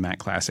up my Mac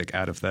Classic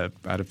out of the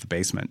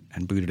basement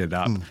and booted it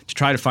up to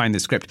try to find the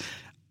script.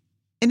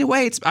 In a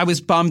way, I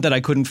was bummed that I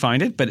couldn't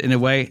find it, but in a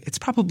way, it's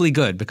probably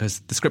good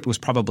because the script was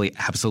probably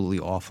absolutely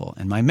awful.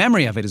 And my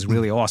memory of it is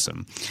really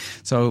awesome.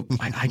 So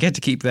I get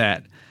to keep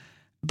that.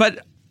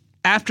 But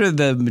after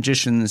The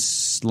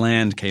Magician's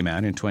Land came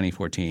out in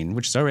 2014,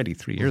 which is already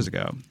 3 years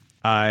ago,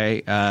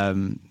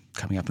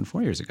 coming up in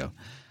 4 years ago,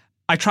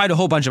 I tried a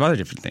whole bunch of other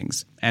different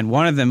things. And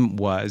one of them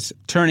was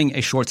turning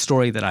a short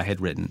story that I had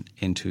written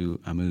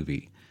into a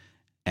movie.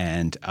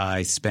 And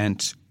I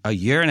spent a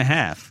year and a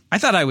half. I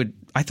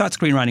thought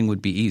screenwriting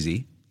would be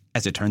easy.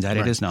 As it turns out,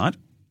 it is not.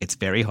 It's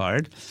very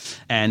hard.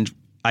 And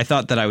I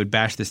thought that I would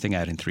bash this thing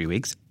out in 3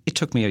 weeks. It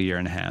took me a year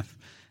and a half.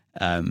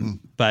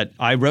 But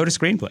I wrote a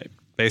screenplay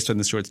based on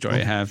the short story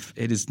I have.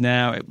 It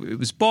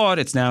was bought.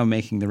 It's now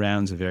making the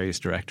rounds of various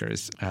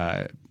directors.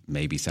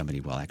 Maybe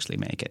somebody will actually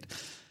make it,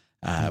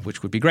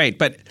 which would be great.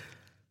 But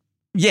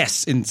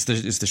yes,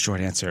 is the short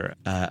answer.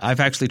 I've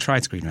actually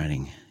tried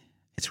screenwriting.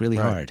 It's really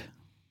hard.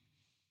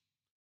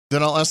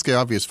 Then I'll ask the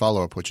obvious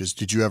follow-up, which is,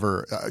 did you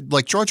ever,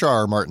 like George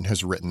R.R. Martin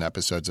has written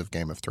episodes of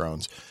Game of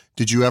Thrones,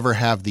 did you ever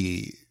have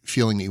the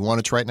feeling that you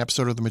wanted to write an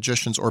episode of The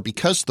Magicians? Or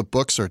because the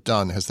books are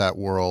done, has that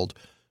world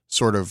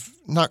sort of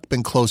not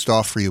been closed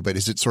off for you, but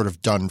is it sort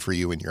of done for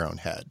you in your own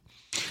head?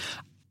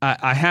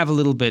 I have a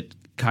little bit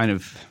kind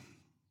of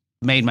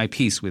made my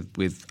peace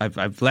with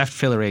I've left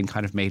Fillory and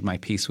kind of made my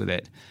peace with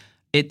it.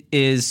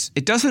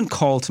 It doesn't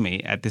call to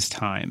me at this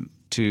time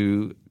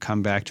to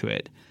come back to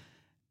it.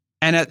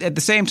 And at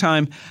the same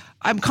time,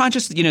 I'm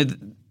conscious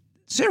that,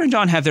 Sarah and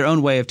John have their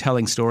own way of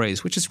telling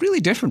stories, which is really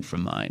different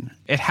from mine.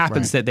 It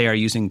happens that they are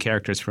using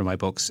characters from my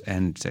books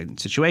and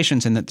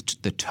situations, and that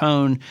the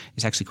tone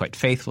is actually quite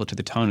faithful to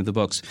the tone of the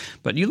books.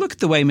 But you look at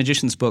the way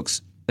Magician's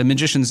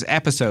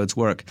episodes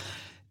work,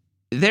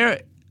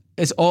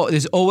 there's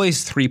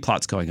always 3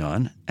 plots going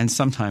on, and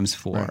sometimes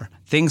 4. Right.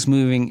 Things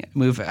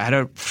move at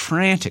a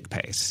frantic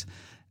pace.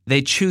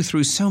 They chew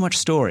through so much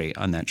story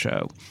on that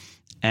show.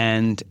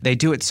 And they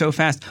do it so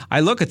fast.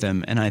 I look at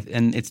them and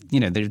it's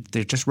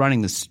they're just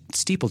running this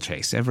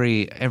steeplechase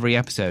every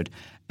episode,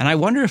 and I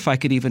wonder if I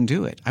could even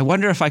do it. I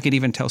wonder if I could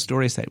even tell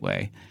stories that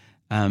way.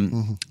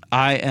 I'm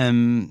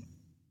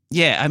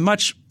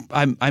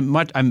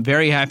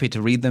very happy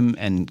to read them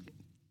and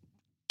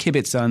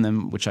kibitz on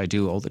them, which I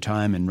do all the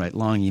time, and write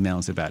long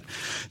emails about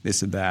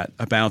this and that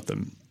about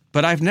them.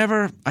 But I've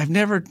never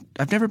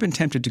been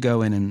tempted to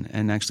go in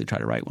and actually try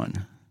to write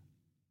one.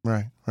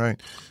 Right.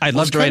 I'd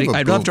love to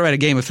write a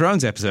Game of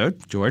Thrones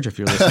episode, George, if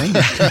you're listening.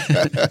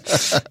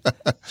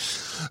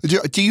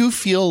 Do you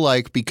feel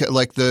like, because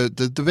like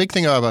the big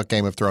thing about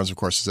Game of Thrones, of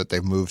course, is that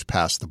they've moved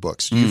past the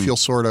books. Do you feel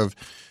sort of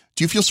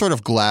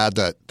glad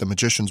that the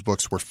Magician's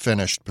books were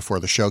finished before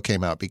the show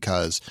came out?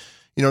 Because,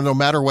 no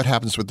matter what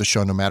happens with the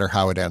show, no matter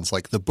how it ends,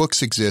 like the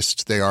books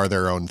exist, they are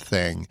their own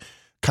thing,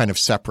 kind of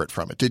separate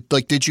from it.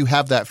 Did you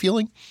have that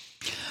feeling?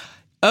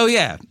 Oh,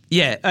 yeah.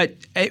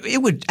 It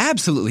would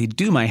absolutely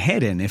do my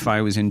head in if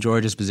I was in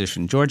George's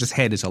position. George's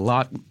head is a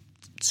lot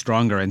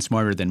stronger and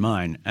smarter than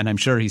mine, and I'm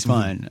sure he's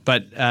fine.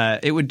 But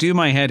it would do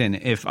my head in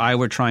if I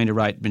were trying to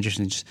write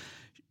Magician's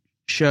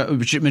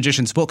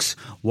books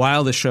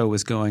while the show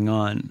was going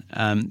on.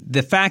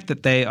 The fact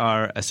that they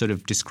are a sort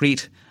of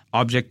discrete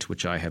object,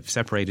 which I have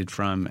separated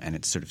from, and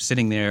it's sort of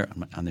sitting there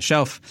on the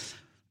shelf,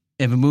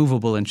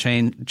 immovable and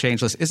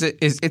changeless,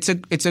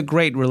 it's a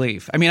great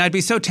relief. I mean, I'd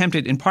be so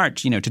tempted, in part,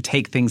 to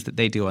take things that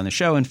they do on the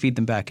show and feed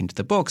them back into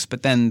the books,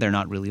 but then they're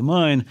not really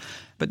mine.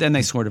 But then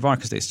they sort of are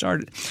because they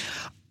started.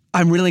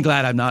 I'm really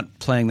glad I'm not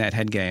playing that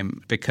head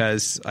game,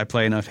 because I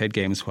play enough head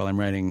games while I'm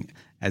writing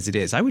as it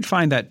is. I would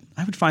find that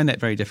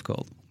very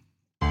difficult.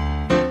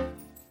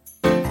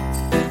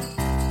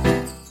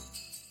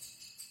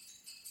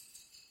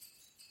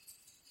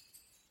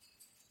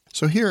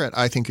 So here at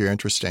I Think You're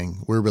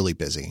Interesting, we're really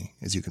busy,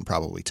 as you can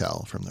probably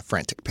tell from the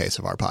frantic pace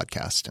of our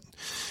podcast and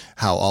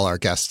how all our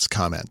guests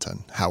comment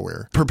on how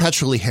we're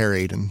perpetually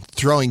harried and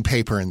throwing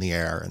paper in the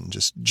air and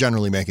just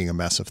generally making a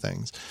mess of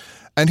things.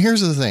 And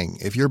here's the thing.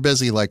 If you're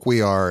busy like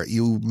we are,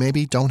 you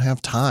maybe don't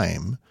have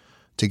time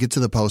to get to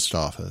the post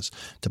office,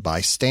 to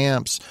buy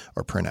stamps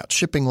or print out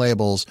shipping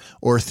labels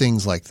or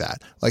things like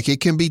that. Like,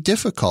 it can be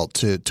difficult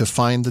to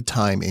find the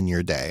time in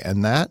your day.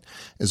 And that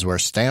is where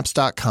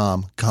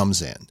Stamps.com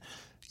comes in.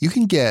 You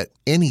can get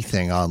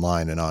anything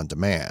online and on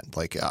demand.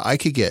 Like, I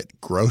could get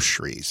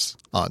groceries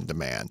on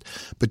demand.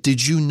 But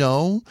did you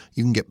know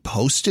you can get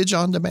postage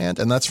on demand?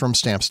 And that's from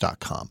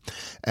Stamps.com.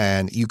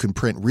 And you can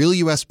print real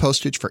U.S.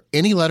 postage for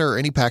any letter or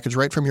any package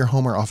right from your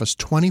home or office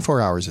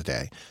 24 hours a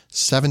day,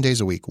 7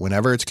 days a week,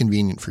 whenever it's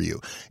convenient for you.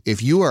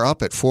 If you are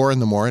up at 4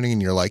 a.m. and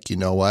you're like, you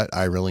know what,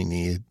 I really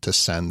need to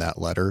send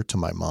that letter to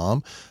my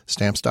mom,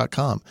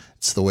 Stamps.com.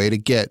 It's the way to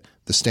get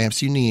the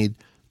stamps you need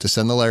to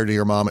send the letter to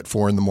your mom at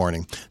 4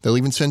 a.m. They'll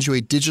even send you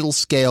a digital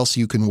scale so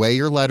you can weigh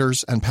your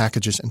letters and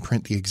packages and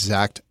print the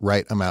exact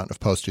right amount of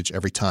postage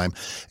every time.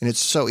 And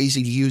it's so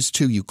easy to use,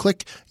 too. You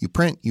click, you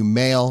print, you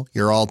mail,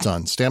 you're all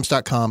done.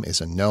 Stamps.com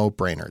is a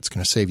no-brainer. It's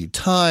going to save you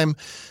time.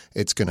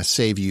 It's going to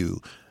save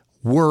you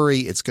worry.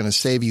 It's going to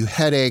save you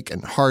headache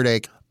and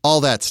heartache,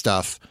 all that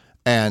stuff.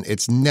 And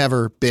it's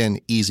never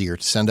been easier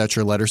to send out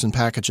your letters and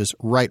packages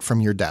right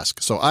from your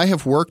desk. So I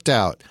have worked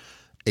out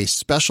a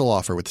special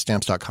offer with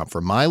Stamps.com for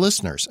my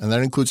listeners, and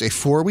that includes a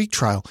 4-week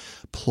trial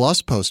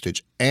plus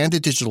postage and a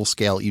digital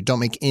scale. You don't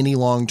make any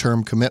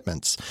long-term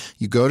commitments.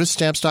 You go to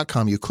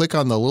Stamps.com, you click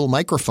on the little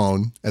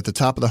microphone at the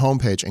top of the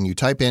homepage, and you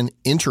type in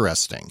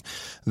interesting.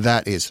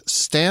 That is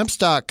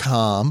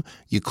Stamps.com.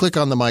 You click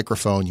on the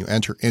microphone, you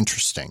enter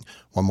interesting.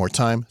 One more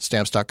time,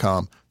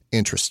 Stamps.com,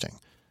 interesting.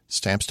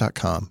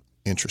 Stamps.com,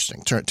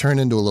 interesting. Turn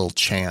into a little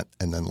chant,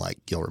 and then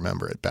you'll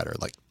remember it better.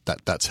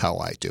 That's how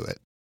I do it.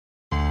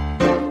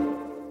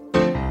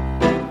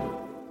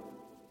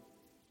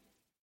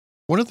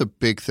 One of the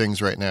big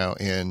things right now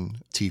in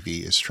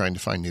TV is trying to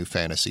find new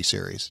fantasy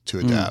series to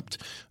adapt,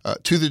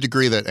 to the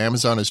degree that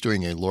Amazon is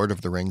doing a Lord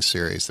of the Rings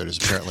series that is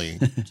apparently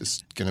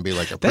just going to be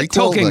like a prequel. That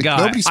Tolkien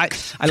guy,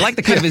 I like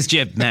the cut of his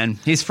jib, man.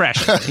 He's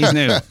fresh. He's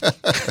new.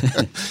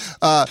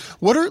 I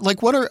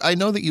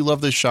know that you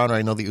love this genre.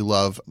 I know that you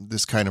love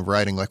this kind of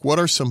writing. What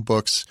are some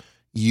books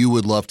you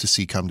would love to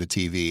see come to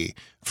TV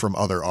from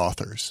other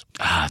authors?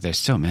 There's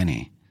so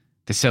many.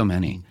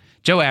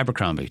 Joe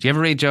Abercrombie. Do you ever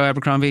read Joe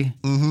Abercrombie?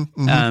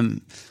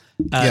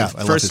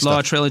 First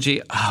Law trilogy.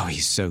 Oh,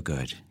 he's so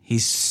good.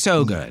 He's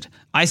so good.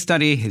 I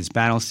study his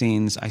battle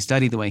scenes. I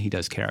study the way he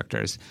does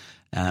characters.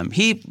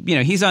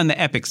 He's on the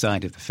epic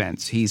side of the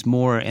fence. He's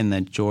more in the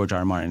George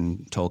R.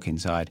 Martin Tolkien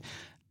side.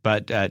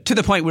 But to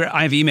the point where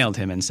I've emailed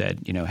him and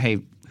said, hey,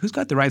 who's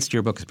got the rights to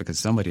your books? Because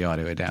somebody ought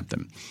to adapt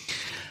them.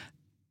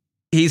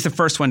 he's the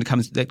first one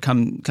comes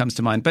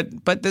to mind.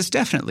 But there's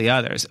definitely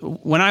others.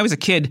 When I was a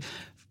kid,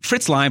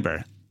 Fritz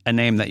Leiber, a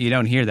name that you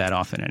don't hear that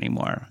often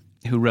anymore,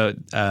 who wrote,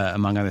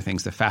 among other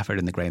things, the Fafhrd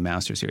and the Grey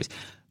Mouser series.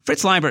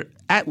 Fritz Leiber,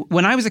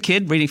 when I was a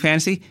kid reading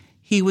fantasy,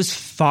 he was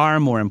far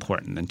more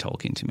important than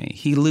Tolkien to me.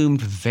 He loomed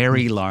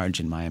very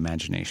large in my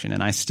imagination,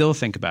 and I still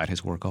think about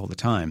his work all the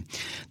time.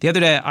 The other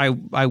day,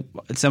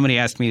 somebody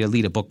asked me to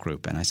lead a book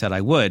group, and I said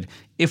I would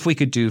if we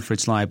could do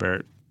Fritz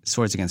Leiber,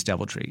 Swords Against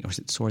Deviltry, or is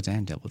it Swords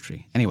and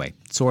Deviltry? Anyway,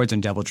 Swords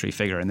and Deviltry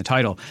figure in the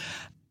title.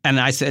 And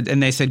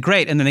they said,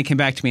 great. And then they came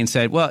back to me and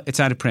said, well, it's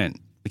out of print.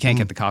 We can't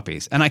get the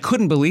copies. And I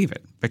couldn't believe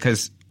it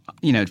because,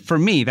 for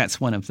me, that's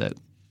one of the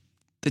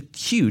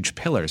huge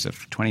pillars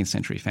of 20th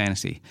century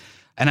fantasy.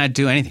 And I'd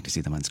do anything to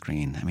see them on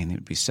screen. I mean, it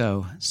would be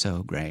so,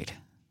 so great.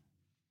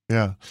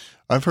 Yeah.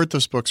 I've heard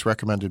those books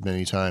recommended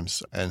many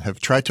times and have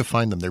tried to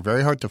find them. They're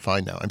very hard to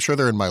find now. I'm sure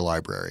they're in my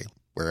library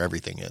where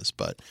everything is.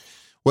 But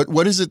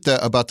what is it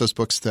about those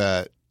books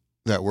that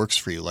works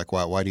for you? Like,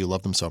 why do you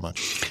love them so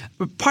much?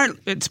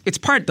 It's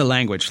part the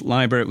language.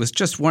 Leiber was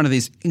just one of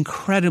these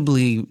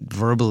incredibly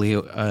verbally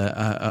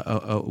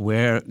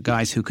aware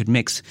guys who could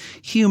mix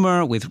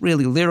humor with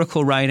really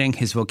lyrical writing.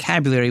 His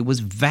vocabulary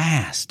was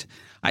vast.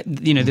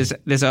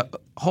 There's a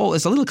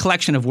little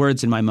collection of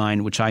words in my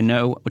mind which I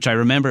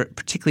remember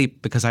particularly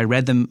because I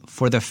read them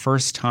for the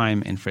first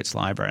time in Fritz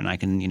Leiber, and I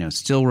can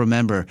still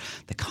remember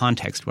the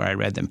context where I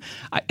read them.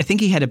 I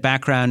think he had a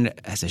background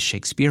as a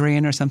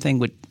Shakespearean or something.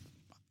 Which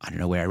I don't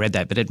know where I read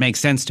that, but it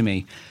makes sense to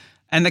me.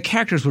 And the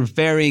characters were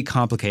very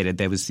complicated.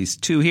 There was these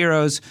two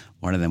heroes.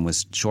 One of them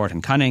was short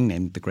and cunning,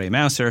 named the Grey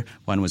Mouser.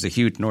 One was a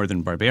huge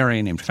northern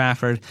barbarian named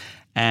Fafhrd.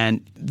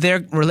 And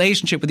their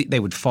relationship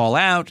they would fall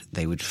out,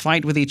 they would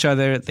fight with each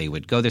other, they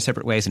would go their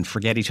separate ways and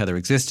forget each other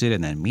existed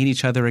and then meet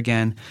each other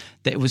again.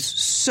 It was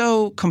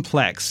so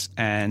complex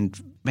and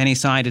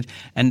many-sided.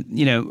 And,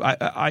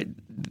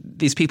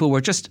 these people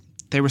were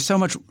they were so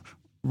much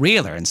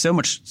realer and so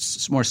much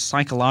more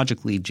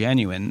psychologically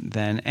genuine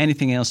than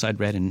anything else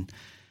I'd read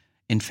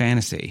in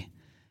fantasy.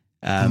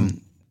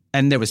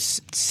 And there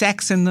was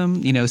sex in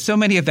them. So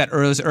many of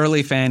those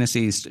early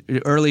fantasies,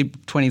 early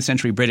 20th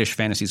century British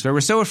fantasies, where we're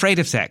so afraid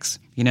of sex.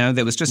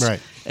 There was just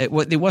it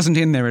wasn't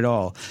in there at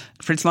all.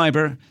 Fritz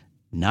Leiber,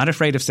 not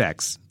afraid of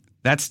sex.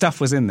 That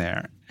stuff was in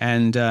there.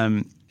 And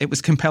it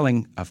was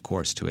compelling, of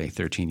course, to a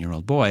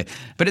 13-year-old boy.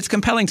 But it's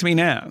compelling to me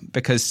now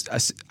because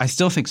I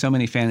still think so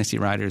many fantasy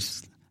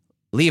writers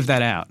leave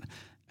that out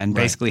and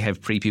basically have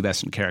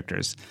prepubescent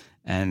characters.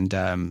 And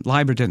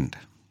Leiber didn't.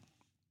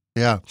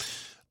 Yeah.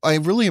 I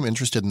really am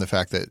interested in the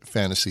fact that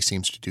fantasy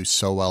seems to do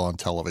so well on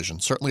television.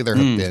 Certainly there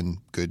have been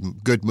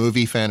good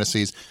movie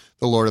fantasies,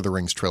 the Lord of the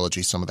Rings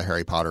trilogy, some of the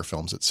Harry Potter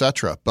films,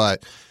 etc.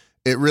 But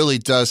it really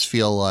does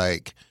feel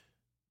like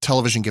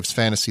television gives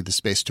fantasy the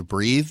space to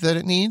breathe that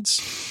it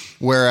needs.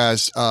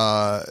 Whereas,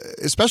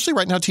 especially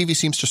right now, TV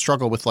seems to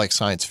struggle with like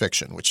science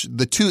fiction, which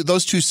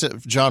those two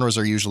genres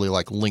are usually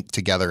like linked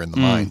together in the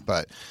mind.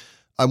 But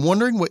I'm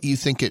wondering what you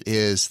think it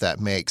is that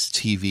makes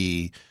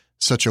TV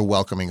such a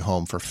welcoming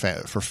home for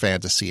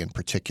fantasy in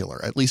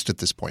particular, at least at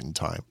this point in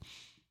time.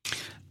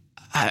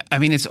 I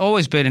mean, it's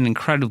always been an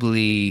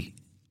incredibly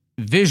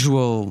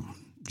visual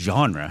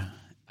genre.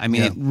 I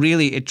mean,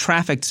 it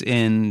traffics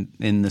in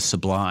the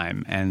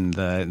sublime and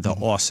the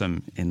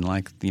awesome in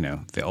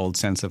the old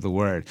sense of the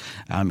word.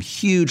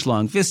 Huge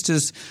long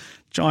vistas,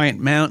 giant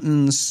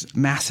mountains,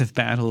 massive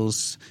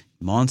battles,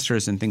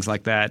 monsters, and things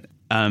like that.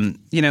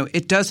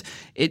 It does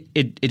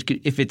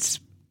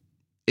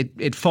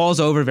it falls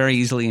over very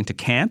easily into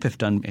camp if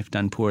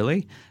done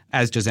poorly,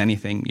 as does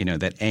anything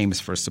that aims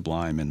for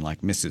sublime and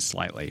misses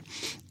slightly.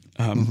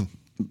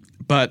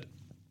 But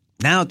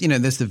now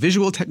there's the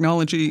visual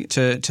technology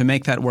to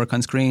make that work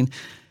on screen,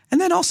 and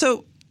then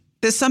also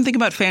there's something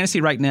about fantasy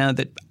right now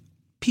that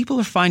people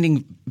are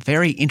finding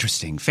very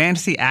interesting.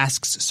 Fantasy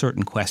asks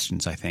certain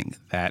questions, I think,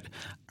 that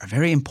are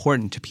very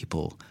important to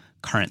people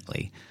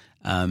currently.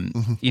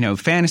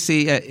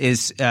 Fantasy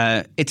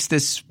it's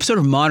this sort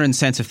of modern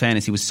sense of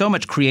fantasy was so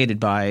much created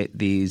by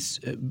these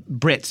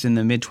Brits in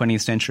the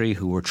mid-20th century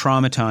who were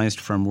traumatized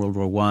from World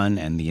War I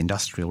and the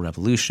Industrial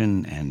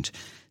Revolution and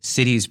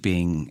cities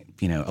being,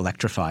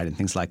 electrified and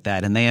things like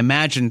that. And they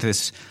imagined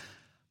this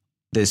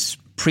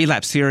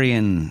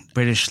pre-Lapsarian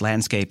British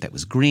landscape that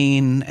was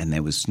green and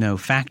there was no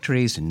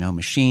factories and no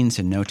machines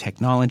and no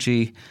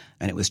technology.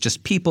 And it was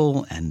just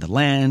people and the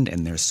land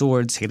and their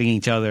swords hitting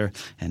each other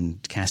and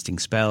casting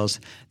spells.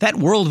 That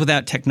world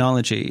without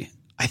technology,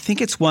 I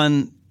think it's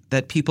one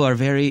that people are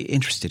very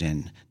interested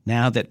in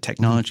now that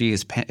technology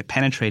is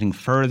penetrating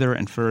further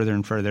and further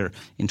and further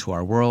into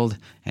our world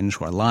and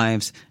into our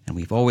lives. And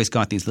we've always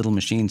got these little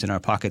machines in our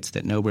pockets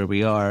that know where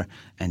we are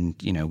and,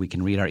 we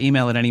can read our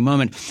email at any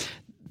moment.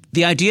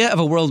 The idea of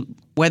a world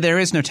where there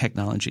is no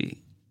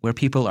technology, where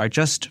people are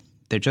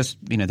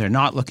they're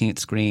not looking at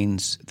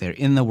screens. They're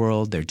in the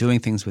world. They're doing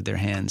things with their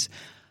hands.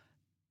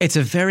 It's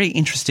a very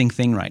interesting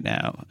thing right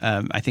now.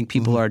 I think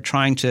people are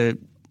trying to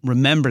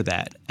remember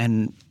that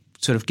and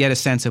sort of get a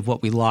sense of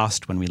what we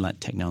lost when we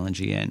let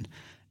technology in.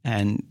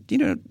 And,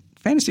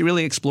 fantasy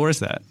really explores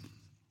that.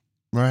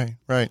 Right,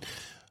 right.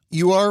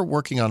 You are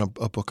working on a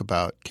book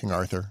about King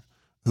Arthur,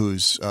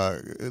 who's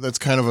that's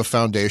kind of a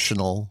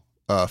foundational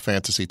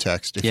fantasy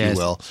text, if you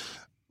will.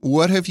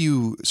 What have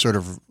you sort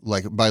of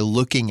like by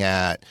looking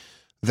at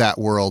that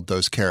world,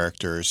 those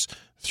characters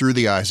through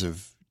the eyes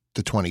of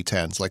the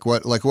 2010s?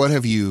 What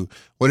have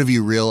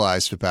you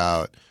realized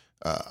about?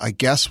 I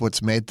guess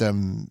what's made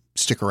them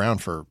stick around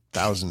for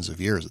thousands of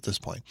years at this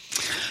point.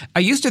 I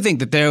used to think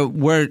that there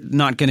were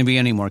not going to be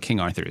any more King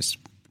Arthurs.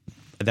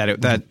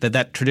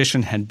 That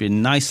tradition had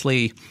been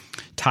nicely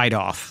tied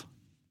off,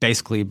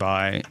 basically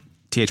by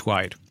T.H.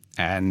 White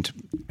and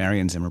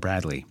Marion Zimmer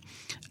Bradley,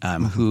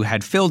 who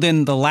had filled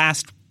in the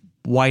last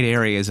blank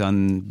areas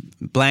on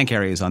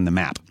the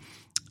map,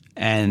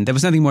 and there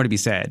was nothing more to be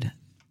said.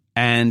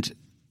 And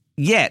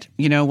yet,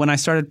 when I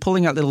started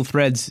pulling out little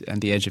threads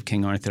at the edge of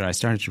King Arthur, I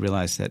started to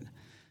realize that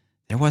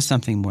there was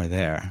something more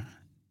there.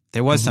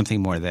 There was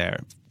something more there.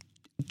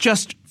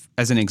 Just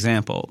as an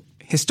example,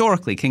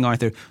 historically, King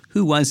Arthur,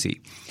 who was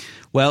he?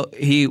 Well,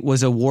 he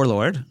was a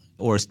warlord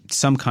or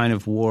some kind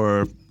of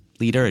war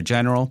leader, a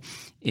general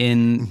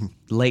in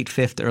late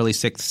 5th, early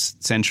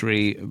 6th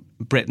century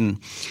Britain.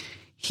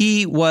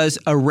 He was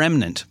a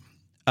remnant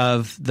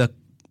of the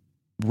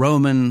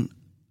Roman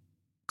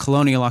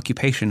colonial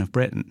occupation of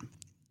Britain.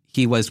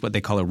 He was what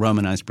they call a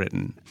Romanized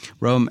Britain.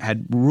 Rome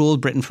had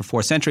ruled Britain for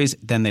 4 centuries,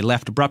 then they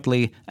left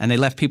abruptly, and they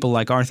left people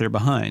like Arthur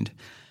behind.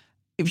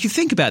 If you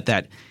think about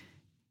that,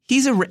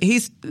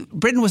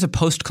 Britain was a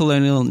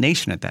post-colonial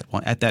nation at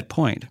that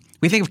point.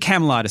 We think of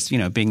Camelot as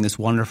being this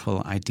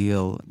wonderful,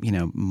 ideal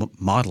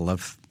model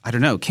of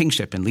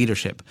kingship and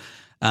leadership.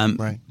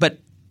 Right. But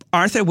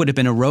Arthur would have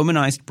been a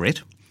Romanized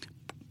Brit,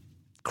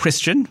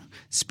 Christian,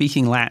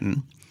 speaking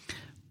Latin,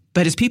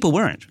 but his people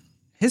weren't.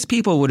 His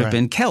people would have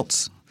been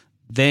Celts.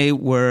 They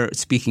were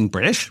speaking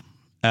British,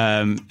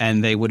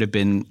 and they would have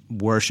been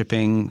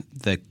worshiping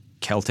the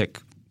Celtic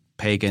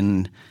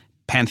pagan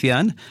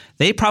pantheon.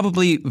 They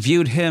probably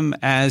viewed him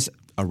as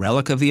a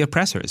relic of the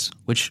oppressors,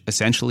 which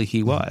essentially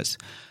he was.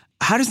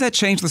 How does that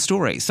change the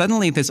story?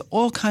 Suddenly there's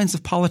all kinds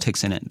of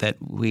politics in it that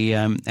we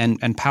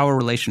and power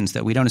relations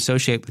that we don't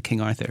associate with King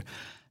Arthur.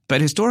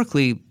 But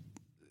historically,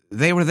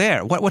 they were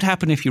there. What would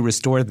happen if you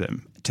restored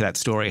them to that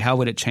story? How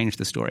would it change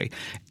the story?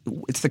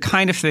 It's the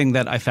kind of thing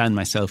that I found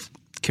myself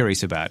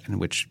curious about and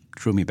which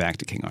drew me back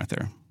to King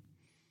Arthur.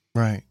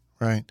 Right,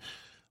 right.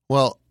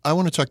 Well, I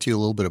want to talk to you a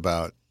little bit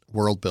about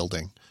world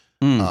building.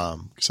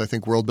 Because I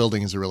think world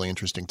building is a really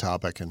interesting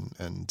topic,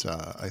 and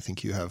I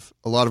think you have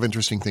a lot of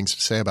interesting things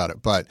to say about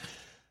it. But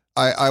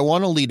I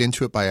want to lead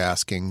into it by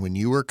asking, when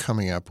you were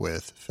coming up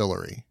with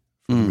Fillory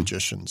for the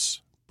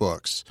Magician's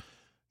books,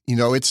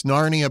 it's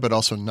Narnia, but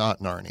also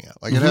not Narnia.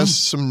 Like it has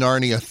some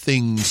Narnia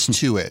things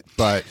to it,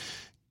 but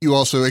you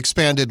also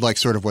expanded like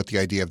sort of what the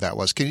idea of that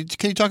was. Can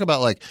you talk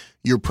about like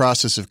your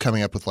process of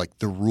coming up with like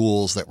the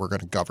rules that were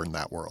going to govern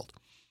that world?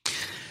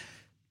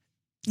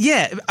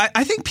 Yeah,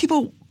 I think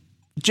people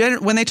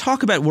when they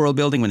talk about world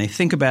building, when they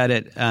think about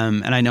it,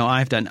 and I know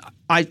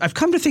I've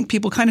come to think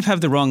people kind of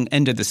have the wrong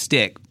end of the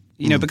stick,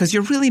 because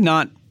you're really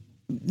not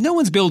 – no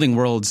one's building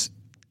worlds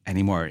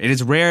anymore. It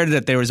is rare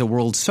that there is a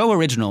world so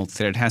original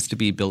that it has to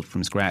be built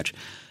from scratch.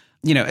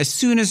 As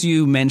soon as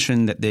you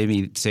mention that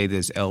they say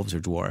there's elves or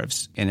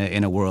dwarves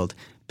in a world,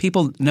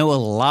 people know a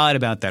lot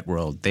about that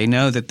world. They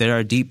know that there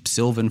are deep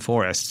sylvan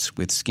forests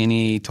with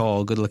skinny,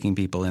 tall, good-looking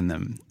people in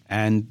them.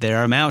 And there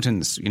are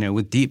mountains,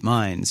 with deep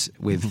mines,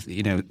 with,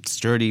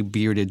 sturdy,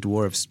 bearded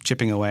dwarves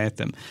chipping away at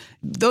them.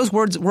 Those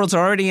worlds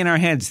are already in our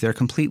heads. They're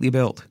completely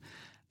built.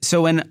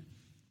 So and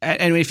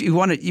if you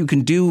want to, you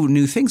can do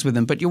new things with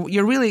them, but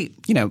you're really,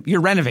 you're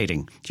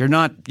renovating. You're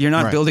not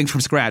building from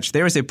scratch.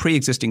 There is a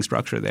pre-existing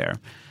structure there.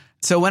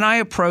 So when I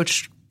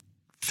approached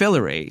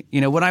Fillory,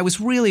 what I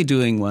was really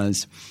doing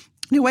was,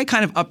 in a way,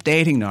 kind of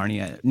updating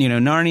Narnia.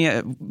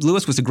 Narnia,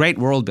 Lewis was a great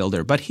world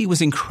builder, but he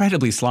was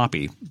incredibly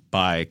sloppy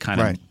by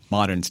kind of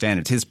modern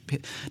standards.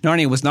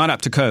 Narnia was not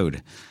up to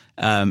code.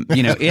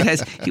 It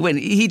has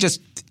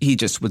he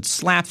just would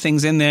slap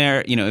things in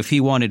there. If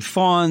he wanted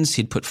fauns,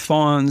 he'd put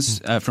fauns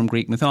from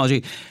Greek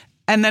mythology,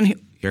 and then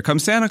here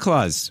comes Santa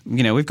Claus.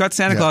 We've got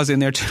Santa Claus in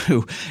there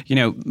too.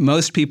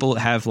 Most people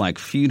have like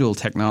feudal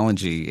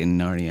technology in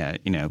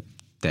Narnia.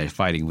 They're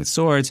fighting with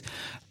swords,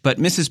 but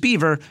Mrs.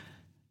 Beaver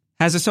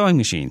has a sewing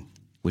machine,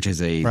 which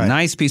is a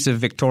nice piece of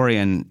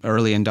Victorian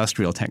early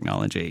industrial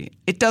technology.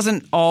 It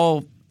doesn't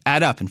all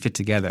add up and fit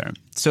together.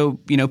 So,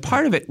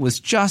 part of it was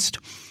just,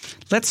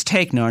 let's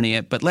take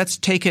Narnia, but let's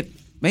take it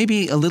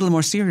maybe a little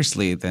more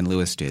seriously than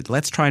Lewis did.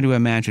 Let's try to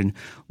imagine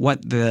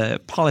what the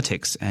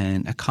politics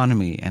and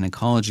economy and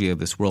ecology of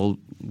this world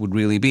would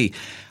really be.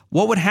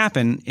 What would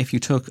happen if you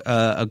took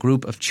a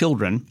group of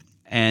children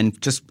and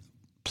just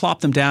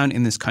plopped them down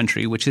in this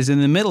country, which is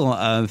in the middle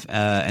of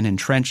an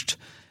entrenched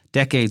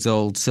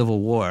decades-old civil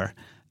war,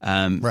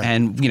 and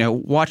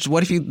watch.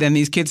 What if then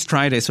these kids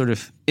try to sort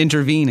of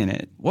intervene in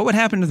it? What would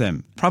happen to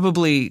them?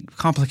 Probably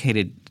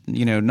complicated,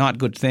 not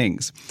good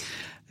things.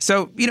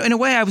 So, in a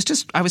way, I was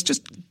just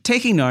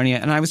taking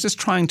Narnia, and I was just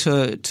trying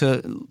to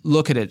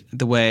look at it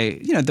the way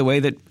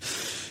that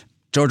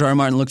George R. R.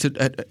 Martin looked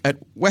at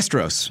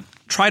Westeros,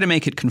 try to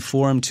make it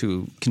conform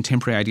to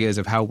contemporary ideas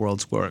of how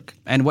worlds work.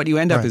 And what you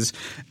end up is,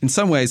 in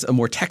some ways, a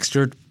more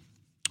textured,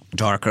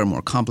 darker,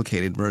 more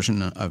complicated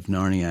version of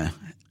Narnia.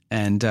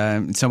 And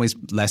in some ways,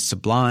 less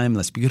sublime,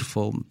 less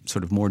beautiful,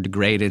 sort of more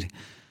degraded.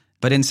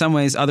 But in some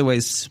ways, other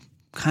ways,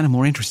 kind of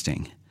more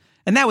interesting.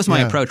 And that was my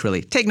approach,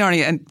 really. Take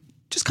Narnia and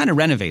just kind of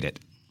renovate it.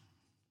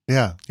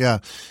 Yeah, yeah.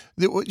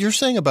 What you're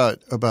saying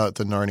about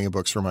the Narnia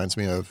books reminds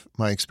me of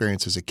my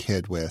experience as a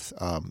kid with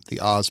the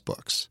Oz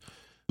books,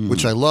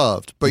 which I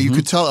loved. But you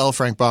could tell L.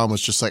 Frank Baum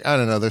was just like, I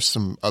don't know, there's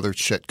some other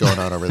shit going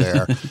on over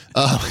there.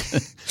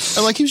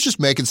 And like he was just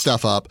making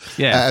stuff up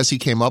as he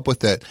came up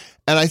with it.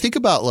 And I think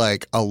about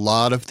like a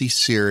lot of these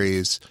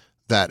series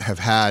that have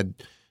had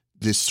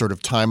this sort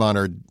of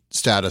time-honored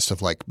status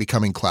of like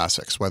becoming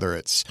classics, whether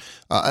it's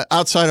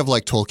outside of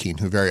like Tolkien,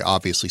 who very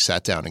obviously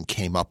sat down and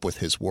came up with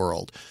his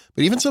world.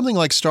 But even something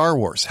like Star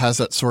Wars has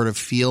that sort of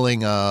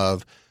feeling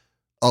of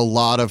a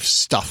lot of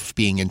stuff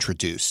being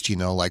introduced, you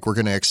know, like we're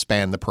going to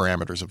expand the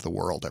parameters of the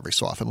world every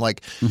so often.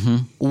 Like,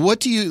 what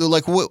do you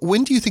like?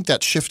 When do you think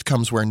that shift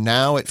comes where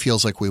now it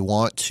feels like we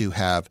want to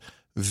have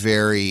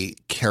very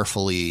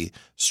carefully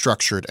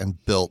structured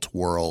and built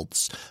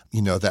worlds,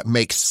 you know, that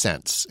makes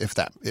sense, if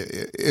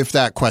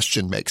that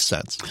question makes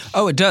sense?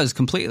 Oh, it does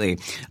completely.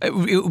 It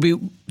would be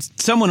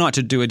someone ought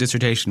to do a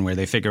dissertation where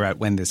they figure out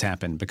when this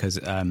happened, because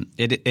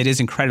it is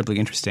incredibly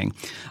interesting.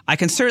 I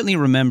can certainly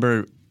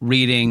remember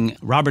reading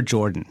Robert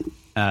Jordan,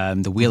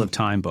 the Wheel of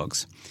Time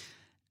books,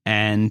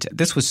 and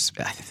this was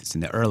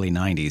in the early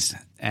 90s,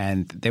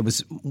 and there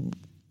was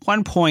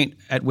one point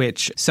at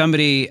which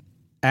somebody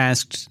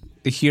asked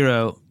the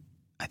hero,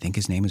 I think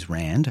his name is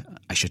Rand.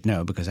 I should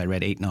know because I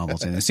read 8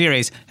 novels in the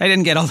series. I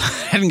didn't get all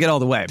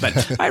the way,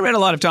 but I read a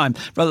lot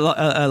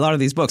of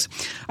these books.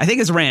 I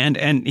think it's Rand,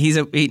 and he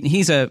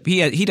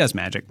does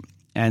magic.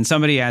 And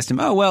somebody asked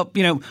him, "Oh, well,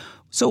 you know,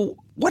 so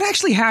what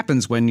actually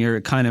happens when you're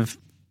kind of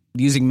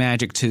using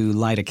magic to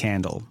light a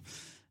candle,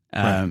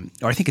 or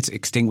I think it's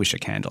extinguish a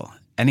candle?"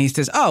 And he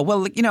says, "Oh,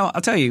 well, you know,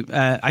 I'll tell you.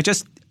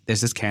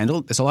 There's this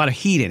candle. There's a lot of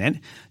heat in it.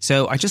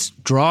 So I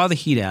just draw the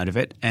heat out of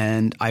it,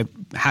 and I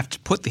have to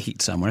put the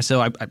heat somewhere. So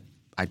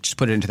I just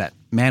put it into that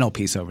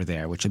mantelpiece over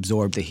there, which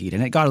absorbed the heat.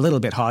 And it got a little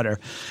bit hotter.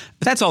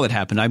 But that's all that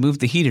happened. I moved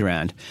the heat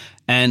around.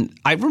 And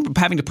I remember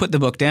having to put the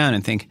book down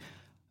and think,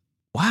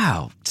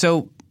 wow,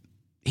 so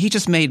he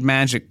just made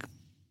magic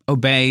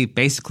obey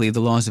basically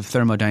the laws of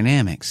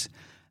thermodynamics.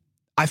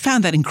 I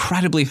found that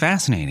incredibly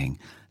fascinating.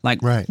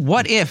 Like,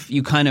 what if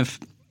you kind of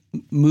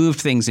moved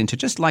things into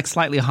just like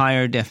slightly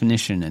higher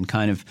definition and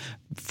kind of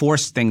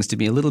forced things to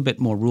be a little bit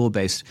more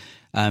rule-based?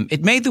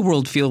 It made the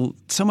world feel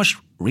so much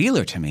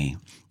realer to me.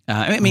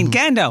 I mean,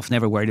 Gandalf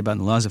never worried about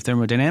the laws of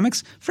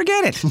thermodynamics.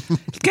 Forget it.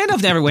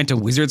 Gandalf never went to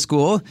wizard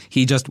school.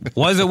 He just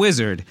was a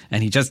wizard,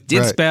 and he just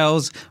did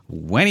spells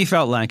when he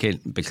felt like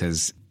it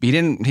because he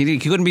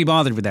couldn't be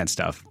bothered with that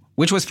stuff,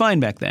 which was fine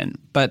back then.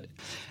 But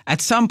at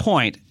some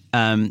point,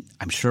 I'm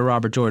sure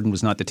Robert Jordan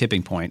was not the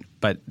tipping point,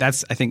 but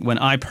that's, I think, when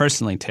I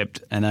personally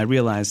tipped and I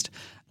realized,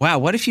 wow,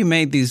 what if you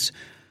made these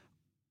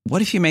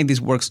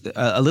works look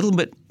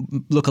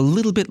a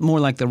little bit more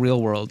like the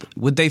real world?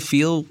 Would they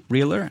feel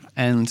realer?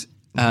 And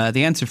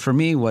the answer for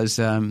me was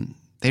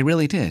they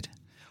really did.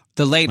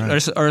 The late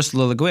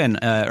Ursula Le Guin,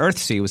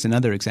 Earthsea, was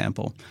another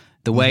example.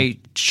 The way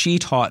she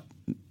taught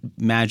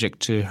magic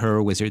to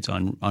her wizards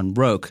on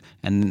Roke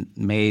and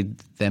made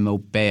them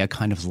obey a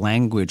kind of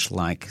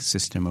language-like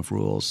system of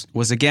rules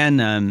was,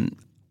 again,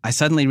 I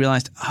suddenly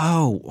realized,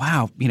 oh,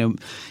 wow, you know,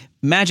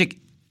 magic,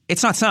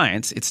 it's not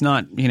science. It's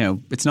not, you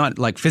know, it's not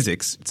like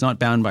physics. It's not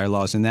bound by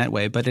laws in that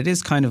way, but it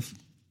is kind of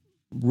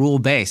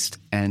rule-based.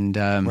 And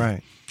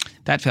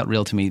that felt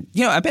real to me.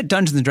 You know, I bet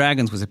Dungeons &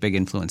 Dragons was a big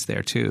influence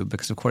there, too,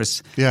 because, of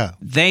course,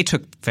 they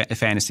took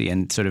fantasy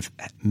and sort of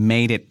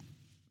made it.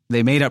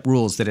 They made up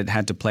rules that it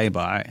had to play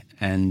by,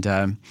 and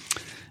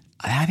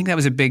I think that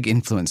was a big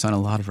influence on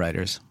a lot of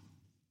writers.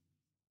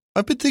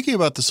 I've been thinking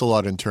about this a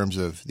lot in terms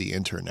of the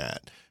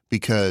internet,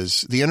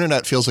 because the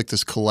internet feels like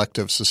this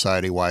collective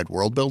society-wide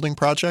world-building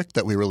project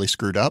that we really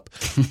screwed up.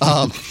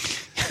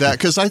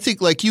 Because I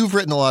think, like, you've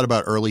written a lot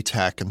about early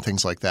tech and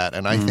things like that,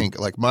 and I think,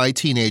 like, my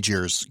teenage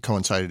years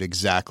coincided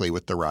exactly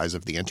with the rise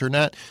of the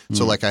internet.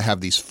 So, like, I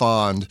have these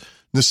fond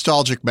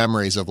nostalgic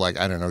memories of, like,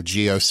 I don't know,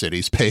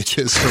 GeoCities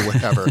pages or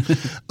whatever.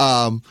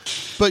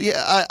 But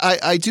yeah,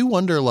 I do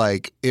wonder,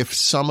 like, if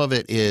some of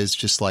it is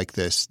just like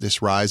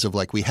this rise of,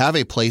 like, we have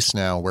a place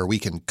now where we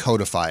can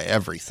codify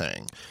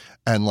everything.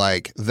 And,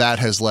 like, that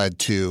has led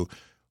to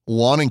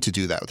wanting to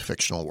do that with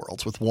fictional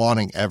worlds, with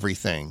wanting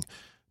everything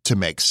to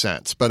make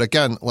sense. But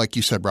again, like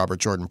you said, Robert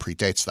Jordan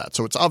predates that.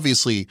 So it's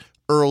obviously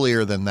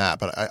earlier than that.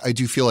 But I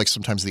do feel like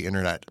sometimes the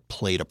internet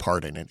played a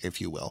part in it, if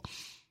you will.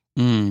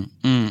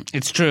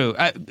 It's true.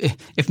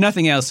 If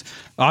nothing else,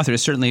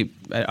 authors certainly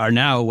are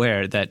now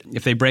aware that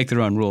if they break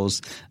their own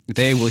rules,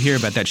 they will hear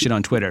about that shit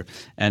on Twitter.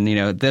 And, you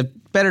know, the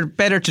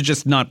better to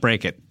just not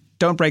break it.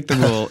 Don't break the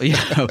rule. You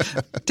know,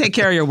 take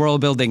care of your world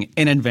building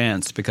in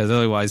advance, because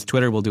otherwise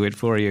Twitter will do it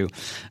for you,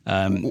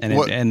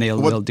 and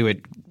they'll do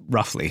it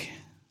roughly.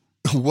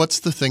 What's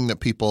the thing that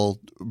people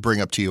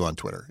bring up to you on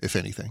Twitter, if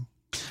anything?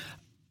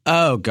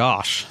 Oh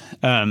gosh,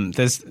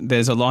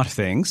 there's a lot of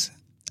things.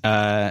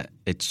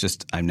 It's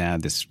just I'm now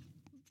this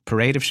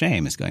parade of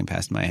shame is going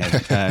past my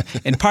head.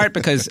 In part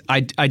because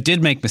I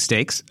did make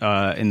mistakes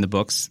in the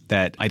books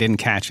that I didn't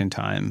catch in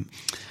time.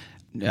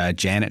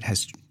 Janet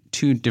has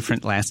 2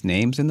 different last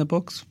names in the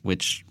books,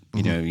 which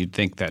you'd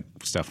think that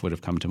stuff would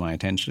have come to my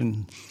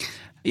attention.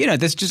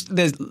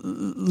 There's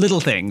little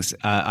things.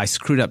 I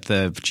screwed up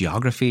the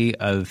geography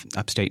of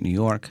upstate New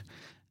York,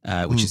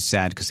 which is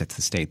sad because that's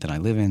the state that I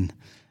live in.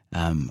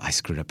 I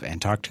screwed up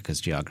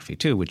Antarctica's geography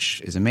too,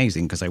 which is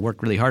amazing because I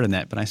worked really hard on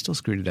that, but I still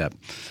screwed it up.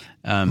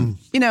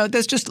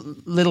 There's just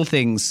little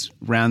things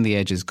around the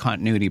edges,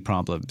 continuity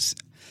problems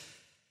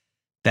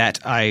that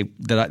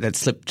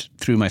slipped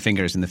through my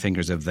fingers and the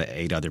fingers of the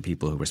 8 other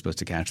people who were supposed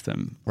to catch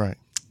them. Right.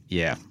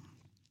 Yeah.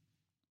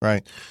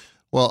 Right.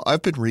 Well,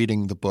 I've been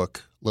reading the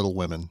book Little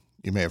Women.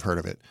 You may have heard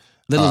of it.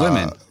 Little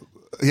Women.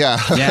 Yeah.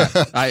 Yeah.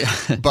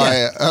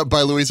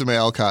 By Louisa May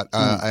Alcott.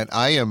 And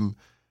I am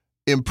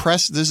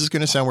impressed. This is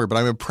going to sound weird, but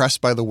I'm impressed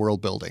by the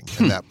world building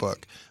in that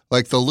book.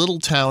 Like the little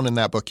town in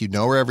that book, you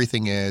know where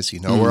everything is.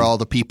 You know where all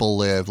the people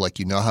live. Like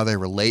you know how they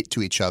relate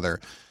to each other.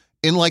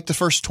 In like the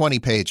first 20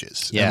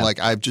 pages. Yeah. And like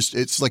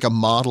it's like a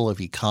model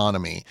of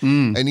economy.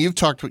 And you've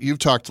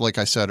talked, like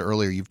I said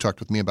earlier, you've talked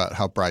with me about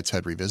how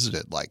Brideshead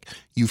Revisited. Like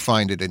you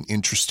find it an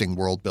interesting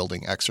world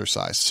building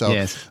exercise. So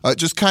yes.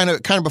 Just kind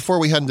of before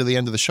we head into the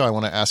end of the show, I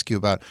want to ask you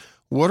about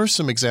what are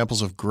some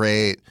examples of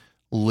great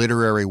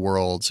literary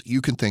worlds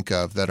you can think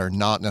of that are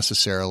not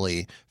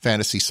necessarily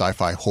fantasy,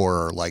 sci-fi,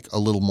 horror, like a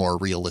little more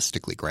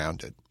realistically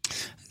grounded?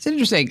 It's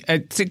interesting.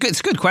 It's a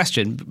good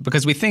question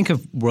because we think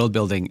of world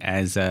building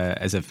as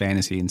a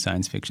fantasy and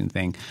science fiction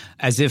thing,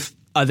 as if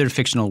other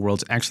fictional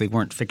worlds actually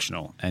weren't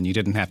fictional and you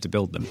didn't have to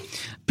build them.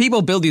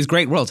 People build these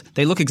great worlds.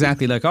 They look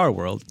exactly like our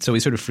world, so we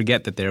sort of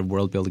forget that they're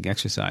world building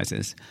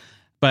exercises.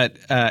 But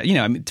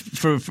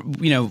for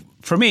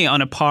me,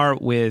 on a par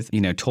with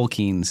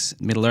Tolkien's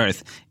Middle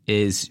Earth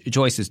is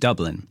Joyce's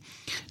Dublin.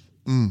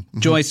 Mm-hmm.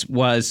 Joyce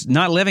was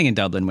not living in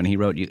Dublin when he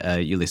wrote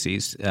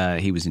Ulysses.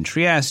 He was in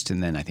Trieste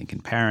and then I think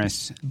in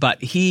Paris.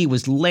 But he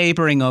was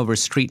laboring over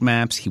street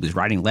maps. He was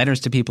writing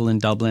letters to people in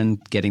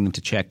Dublin, getting them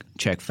to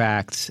check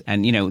facts.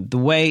 And, the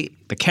way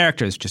the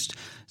characters just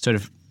sort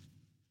of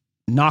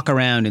knock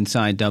around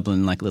inside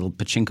Dublin like little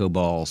pachinko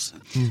balls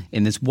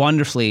in this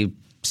wonderfully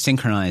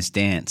synchronized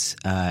dance.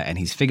 And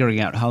he's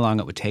figuring out how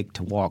long it would take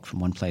to walk from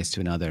one place to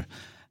another.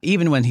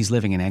 Even when he's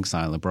living in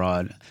exile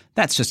abroad,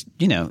 that's just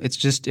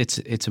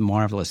it's a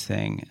marvelous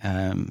thing.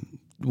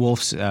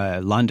 Woolf's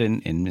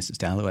London in Mrs.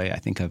 Dalloway, I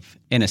think of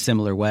in a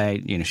similar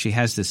way. She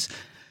has this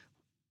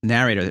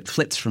narrator that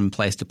flits from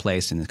place to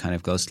place in a kind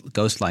of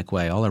ghost-like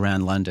way all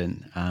around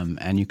London,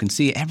 and you can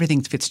see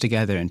everything fits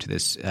together into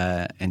this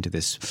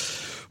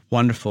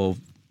wonderful,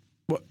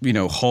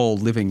 whole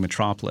living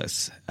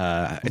metropolis.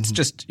 It's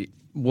just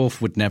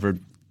Woolf would never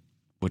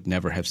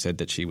have said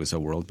that she was a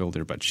world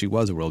builder, but she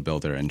was a world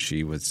builder, and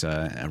she was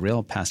a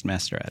real past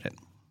master at it.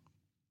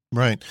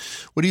 Right.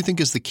 What do you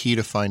think is the key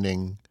to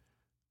finding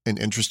an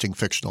interesting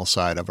fictional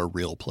side of a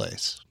real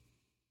place?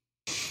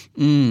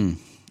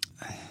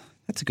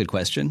 That's a good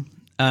question.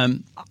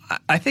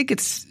 I think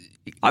it's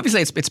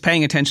obviously it's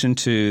paying attention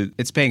to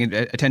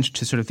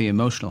sort of the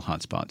emotional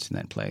hotspots in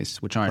that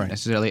place, which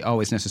aren't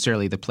always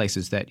necessarily the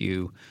places that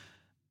you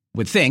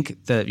would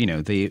think that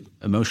the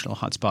emotional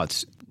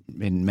hotspots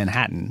in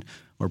Manhattan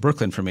or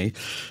Brooklyn for me.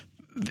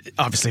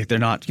 Obviously, they're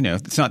not.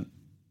 It's not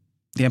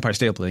the Empire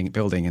State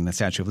Building and the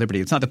Statue of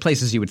Liberty. It's not the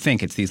places you would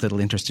think. It's these little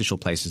interstitial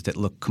places that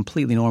look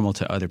completely normal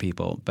to other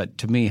people, but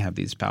to me have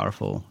these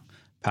powerful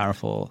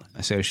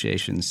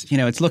associations.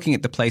 It's looking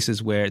at the places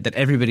that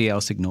everybody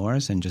else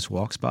ignores and just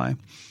walks by,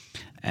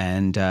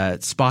 and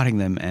spotting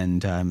them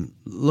and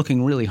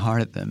looking really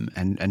hard at them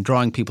and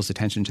drawing people's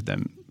attention to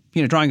them.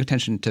 Drawing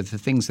attention to the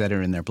things that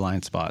are in their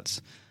blind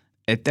spots.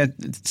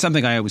 It's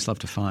something I always love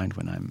to find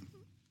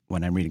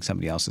when I'm reading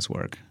somebody else's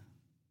work.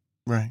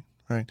 Right.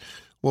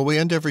 Well, we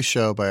end every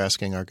show by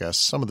asking our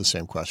guests some of the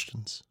same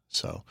questions.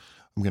 So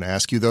I'm going to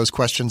ask you those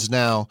questions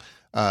now,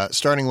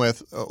 starting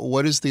with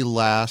what is the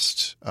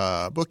last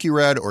book you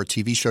read or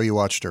TV show you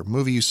watched or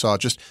movie you saw,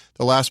 just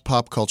the last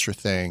pop culture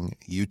thing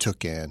you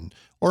took in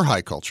or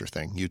high culture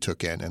thing you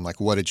took in, and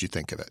what did you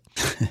think of it?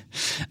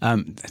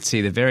 Let's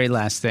see, the very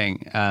last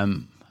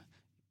thing.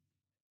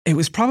 It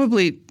was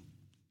probably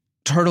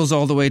Turtles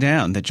All the Way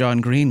Down, the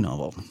John Green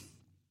novel.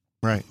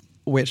 Right.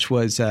 Which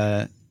was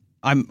I'm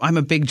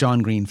a big John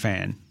Green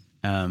fan.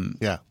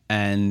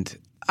 And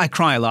I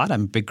cry a lot.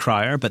 I'm a big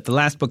crier. But the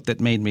last book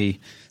that made me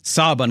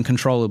sob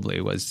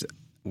uncontrollably was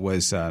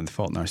The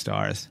Fault in Our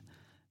Stars.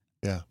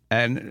 Yeah.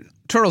 And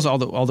Turtles All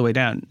the Way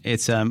Down.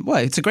 It's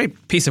it's a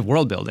great piece of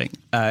world building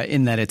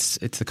in that it's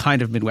the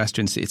kind of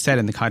Midwestern. It's set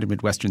in the kind of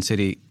Midwestern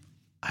city.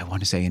 I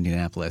want to say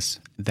Indianapolis,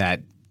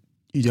 that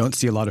you don't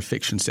see a lot of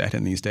fiction set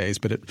in these days,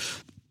 but it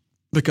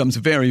becomes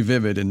very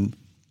vivid and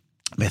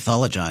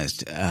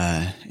mythologized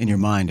in your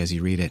mind as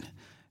you read it.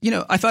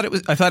 I thought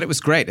it was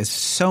great. There's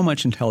so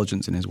much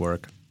intelligence in his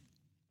work.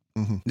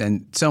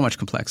 and so much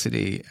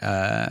complexity.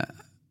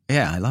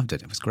 I loved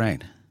it. It was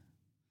great.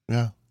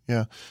 Yeah,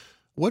 yeah.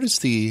 What is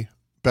the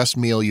best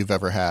meal you've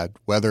ever had?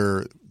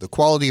 Whether the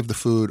quality of the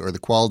food or the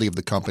quality of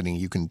the company,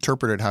 you can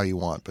interpret it how you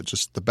want, but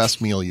just the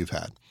best meal you've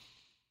had.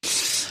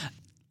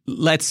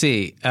 Let's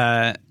see.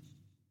 I've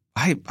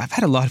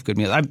had a lot of good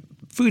meals.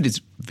 Food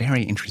is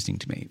very interesting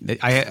to me.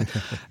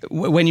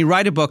 When you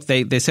write a book,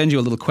 they send you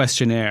a little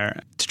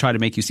questionnaire to try to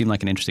make you seem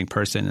like an interesting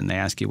person, and they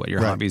ask you what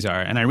your hobbies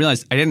are. And I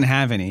realized I didn't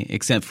have any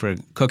except for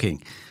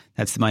cooking.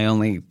 That's the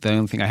only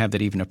thing I have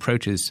that even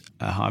approaches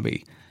a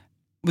hobby.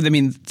 I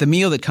mean, the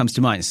meal that comes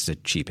to mind, this is a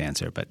cheap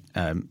answer, but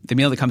the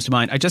meal that comes to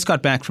mind, I just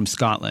got back from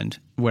Scotland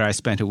where I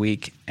spent a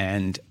week,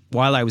 and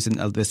while I was in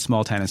this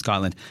small town in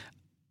Scotland,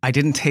 I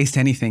didn't taste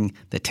anything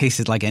that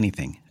tasted like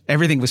anything.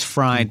 Everything was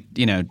fried,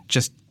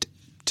 just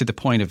to the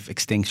point of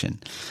extinction.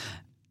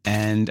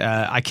 And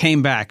I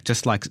came back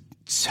just like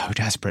so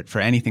desperate for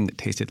anything that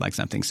tasted like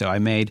something. So I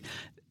made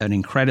an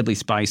incredibly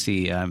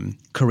spicy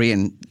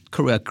Korean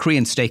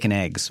steak and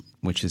eggs,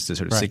 which is the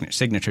sort of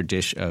signature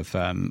dish of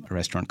a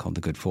restaurant called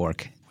The Good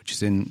Fork, which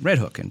is in Red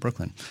Hook in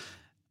Brooklyn.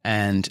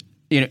 And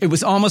it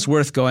was almost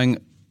worth going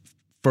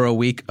for a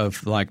week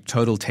of like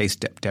total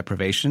taste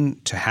deprivation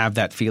to have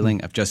that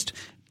feeling of just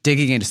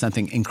digging into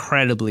something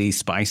incredibly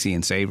spicy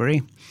and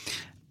savory.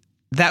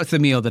 That's the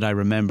meal that I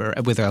remember,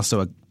 with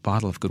also a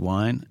bottle of good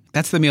wine.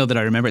 That's the meal that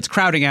I remember. It's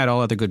crowding out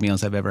all other good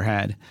meals I've ever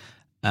had.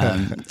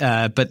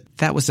 But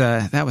that was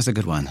a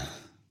good one.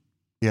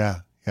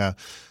 Yeah, yeah.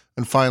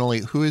 And finally,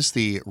 who is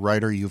the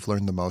writer you've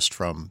learned the most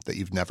from that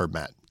you've never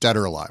met, dead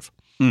or alive?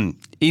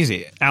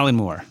 Easy. Alan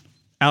Moore.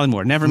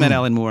 Never met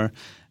Alan Moore.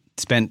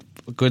 Spent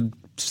a good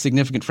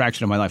significant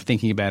fraction of my life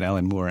thinking about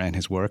Alan Moore and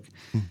his work.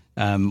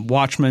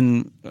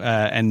 Watchmen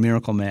and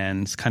Miracle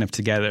Man kind of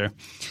together.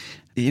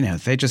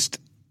 They just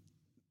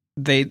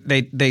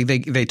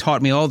they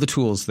taught me all the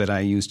tools that I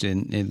used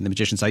in The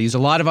Magicians. I used a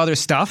lot of other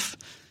stuff,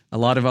 a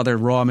lot of other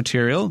raw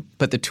material,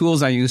 but the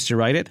tools I used to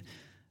write it,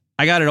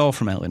 I got it all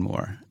from Alan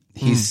Moore.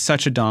 He's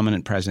such a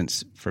dominant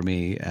presence for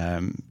me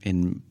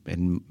in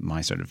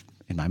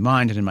my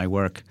mind and in my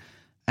work.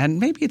 And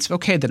maybe it's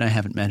okay that I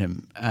haven't met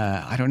him.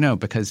 I don't know,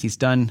 because he's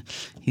done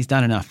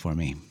enough for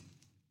me.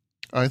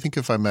 I think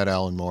if I met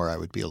Alan Moore, I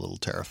would be a little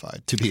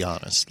terrified, to be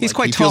honest. He's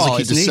quite tall,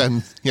 he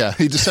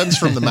descends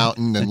from the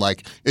mountain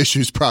and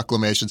issues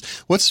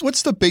proclamations.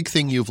 What's the big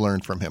thing you've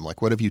learned from him?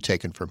 What have you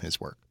taken from his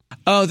work?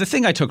 Oh, the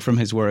thing I took from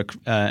his work,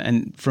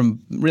 and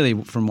from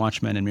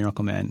Watchmen and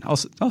Miracle Man,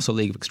 also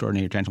League of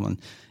Extraordinary Gentlemen,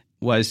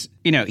 was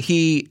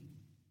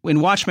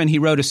in Watchmen he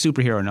wrote a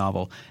superhero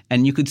novel,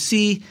 and you could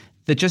see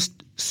the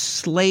just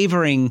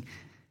slavering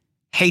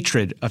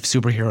hatred of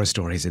superhero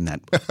stories in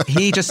that.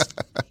 He just,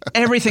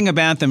 everything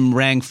about them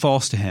rang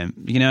false to him.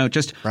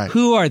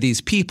 Who are these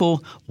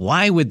people?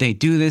 Why would they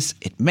do this?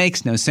 It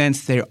makes no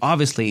sense. They're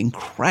obviously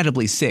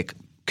incredibly sick,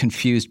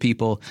 confused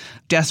people,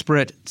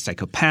 desperate,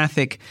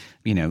 psychopathic,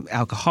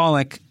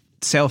 alcoholic,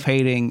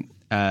 self-hating,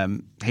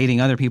 hating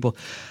other people.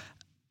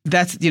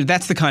 That's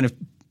the kind of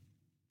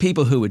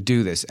people who would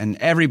do this. And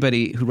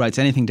everybody who writes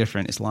anything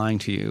different is lying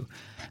to you.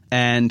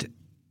 And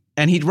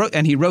he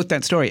wrote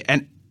that story.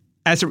 And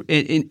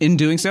in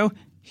doing so,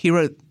 he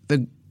wrote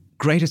the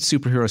greatest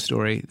superhero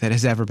story that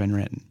has ever been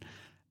written.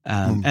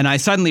 And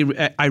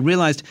I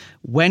realized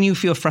when you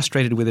feel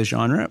frustrated with a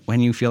genre, when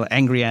you feel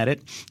angry at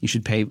it, you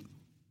should pay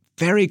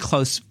very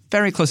close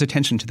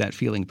attention to that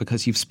feeling,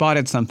 because you've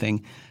spotted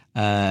something,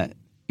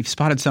 you've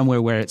spotted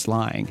somewhere where it's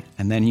lying,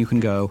 and then you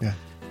can go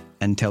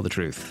and tell the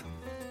truth.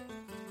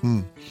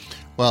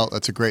 Well,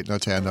 that's a great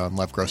note to end on.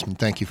 Lev Grossman,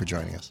 thank you for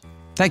joining us.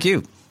 Thank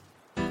you.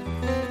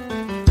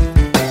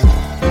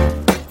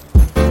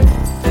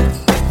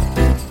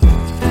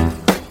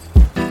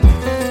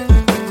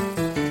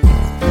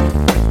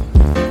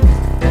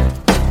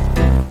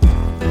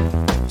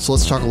 So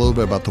let's talk a little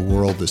bit about the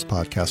world this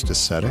podcast is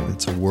set in.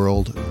 It's a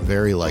world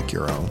very like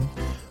your own,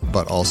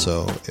 but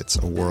also it's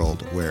a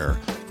world where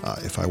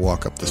if I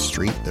walk up the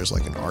street, there's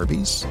an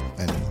Arby's,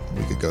 and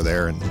we could go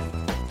there and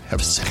have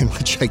a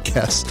sandwich, I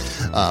guess.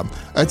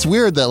 It's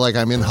weird that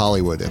I'm in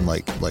Hollywood, and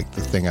the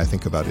thing I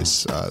think about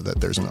is that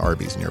there's an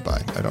Arby's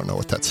nearby. I don't know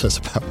what that says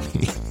about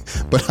me,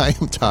 but I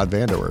am Todd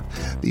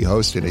VanDerWerff, the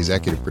host and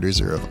executive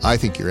producer of I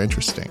Think You're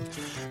Interesting.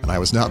 And I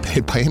was not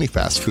paid by any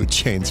fast food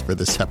chains for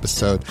this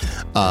episode.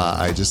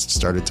 I just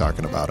started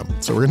talking about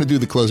them. So we're going to do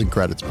the closing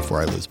credits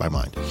before I lose my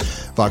mind.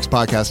 Vox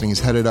Podcasting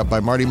is headed up by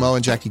Marty Moe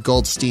and Jackie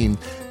Goldstein.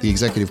 The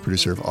executive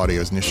producer of audio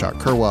is Nishat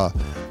Kurwa.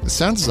 The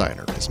sound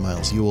designer is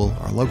Miles Ewell.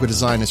 Our logo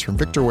design is from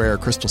Victor Ware,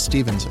 Crystal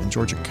Stevens, and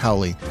Georgia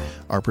Cowley.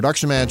 Our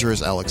production manager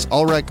is Alex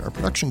Ulrich. Our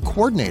production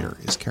coordinator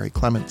is Carrie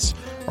Clements.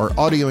 Our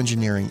audio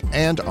engineering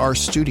and our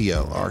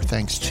studio are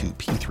thanks to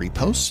P3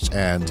 Post.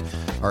 And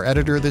our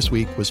editor this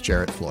week was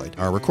Jarrett Floyd.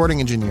 Our recording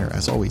engineer,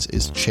 as always,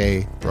 is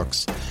Che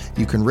Brooks.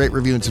 You can rate,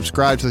 review, and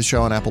subscribe to the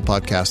show on Apple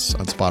Podcasts,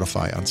 on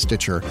Spotify, on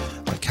Stitcher,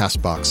 on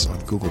CastBox, on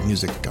Google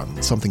Music,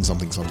 on something,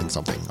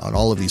 on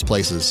all of these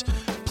places.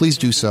 Please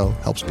do so.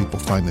 Helps people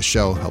find the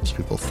show, helps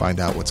people find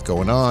out what's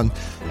going on,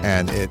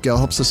 and it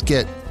helps us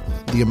get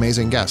the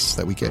amazing guests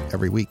that we get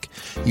every week.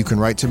 You can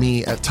write to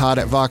me at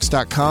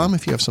todd@vox.com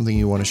if you have something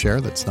you want to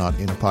share that's not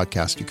in a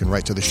podcast. You can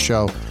write to the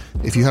show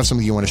if you have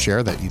something you want to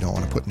share that you don't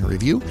want to put in a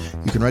review.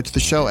 You can write to the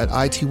show at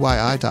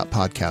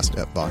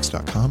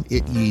ityi.podcast@vox.com,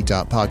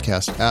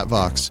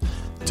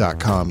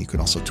 ityi.podcast@vox.com. You can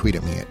also tweet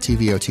at me at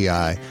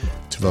tvoti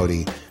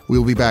Tvoti. We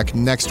will be back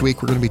next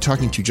week. We're going to be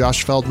talking to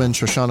Josh Feldman,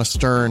 Shoshana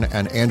Stern,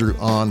 and Andrew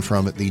Ahn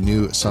from the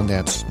new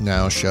Sundance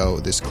Now show,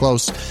 This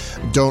Close.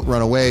 Don't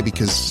run away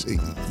because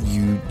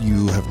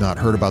you have not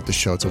heard about this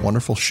show. It's a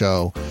wonderful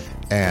show,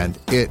 and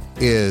it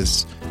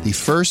is the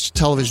first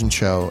television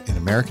show in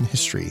American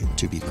history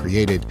to be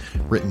created,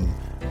 written,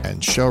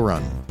 and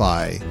showrun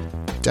by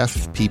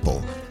deaf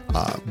people.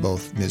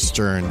 Both Ms.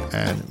 Stern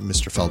and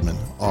Mr. Feldman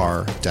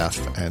are deaf,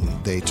 and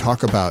they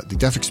talk about the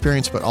deaf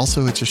experience, but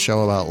also it's a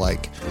show about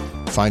like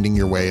finding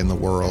your way in the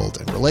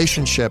world and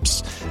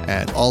relationships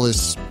and all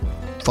this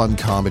fun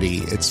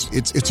comedy.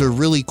 It's a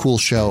really cool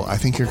show. I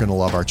think you're going to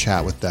love our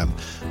chat with them.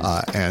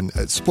 And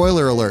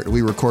spoiler alert,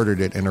 we recorded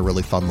it in a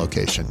really fun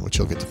location, which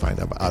you'll get to find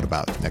out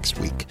about next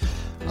week.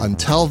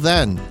 Until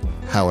then,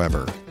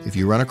 however, if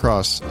you run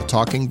across a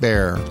talking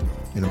bear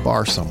in a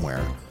bar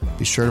somewhere,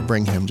 be sure to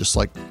bring him just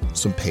like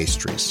some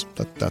pastries.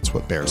 That's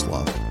what bears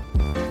love.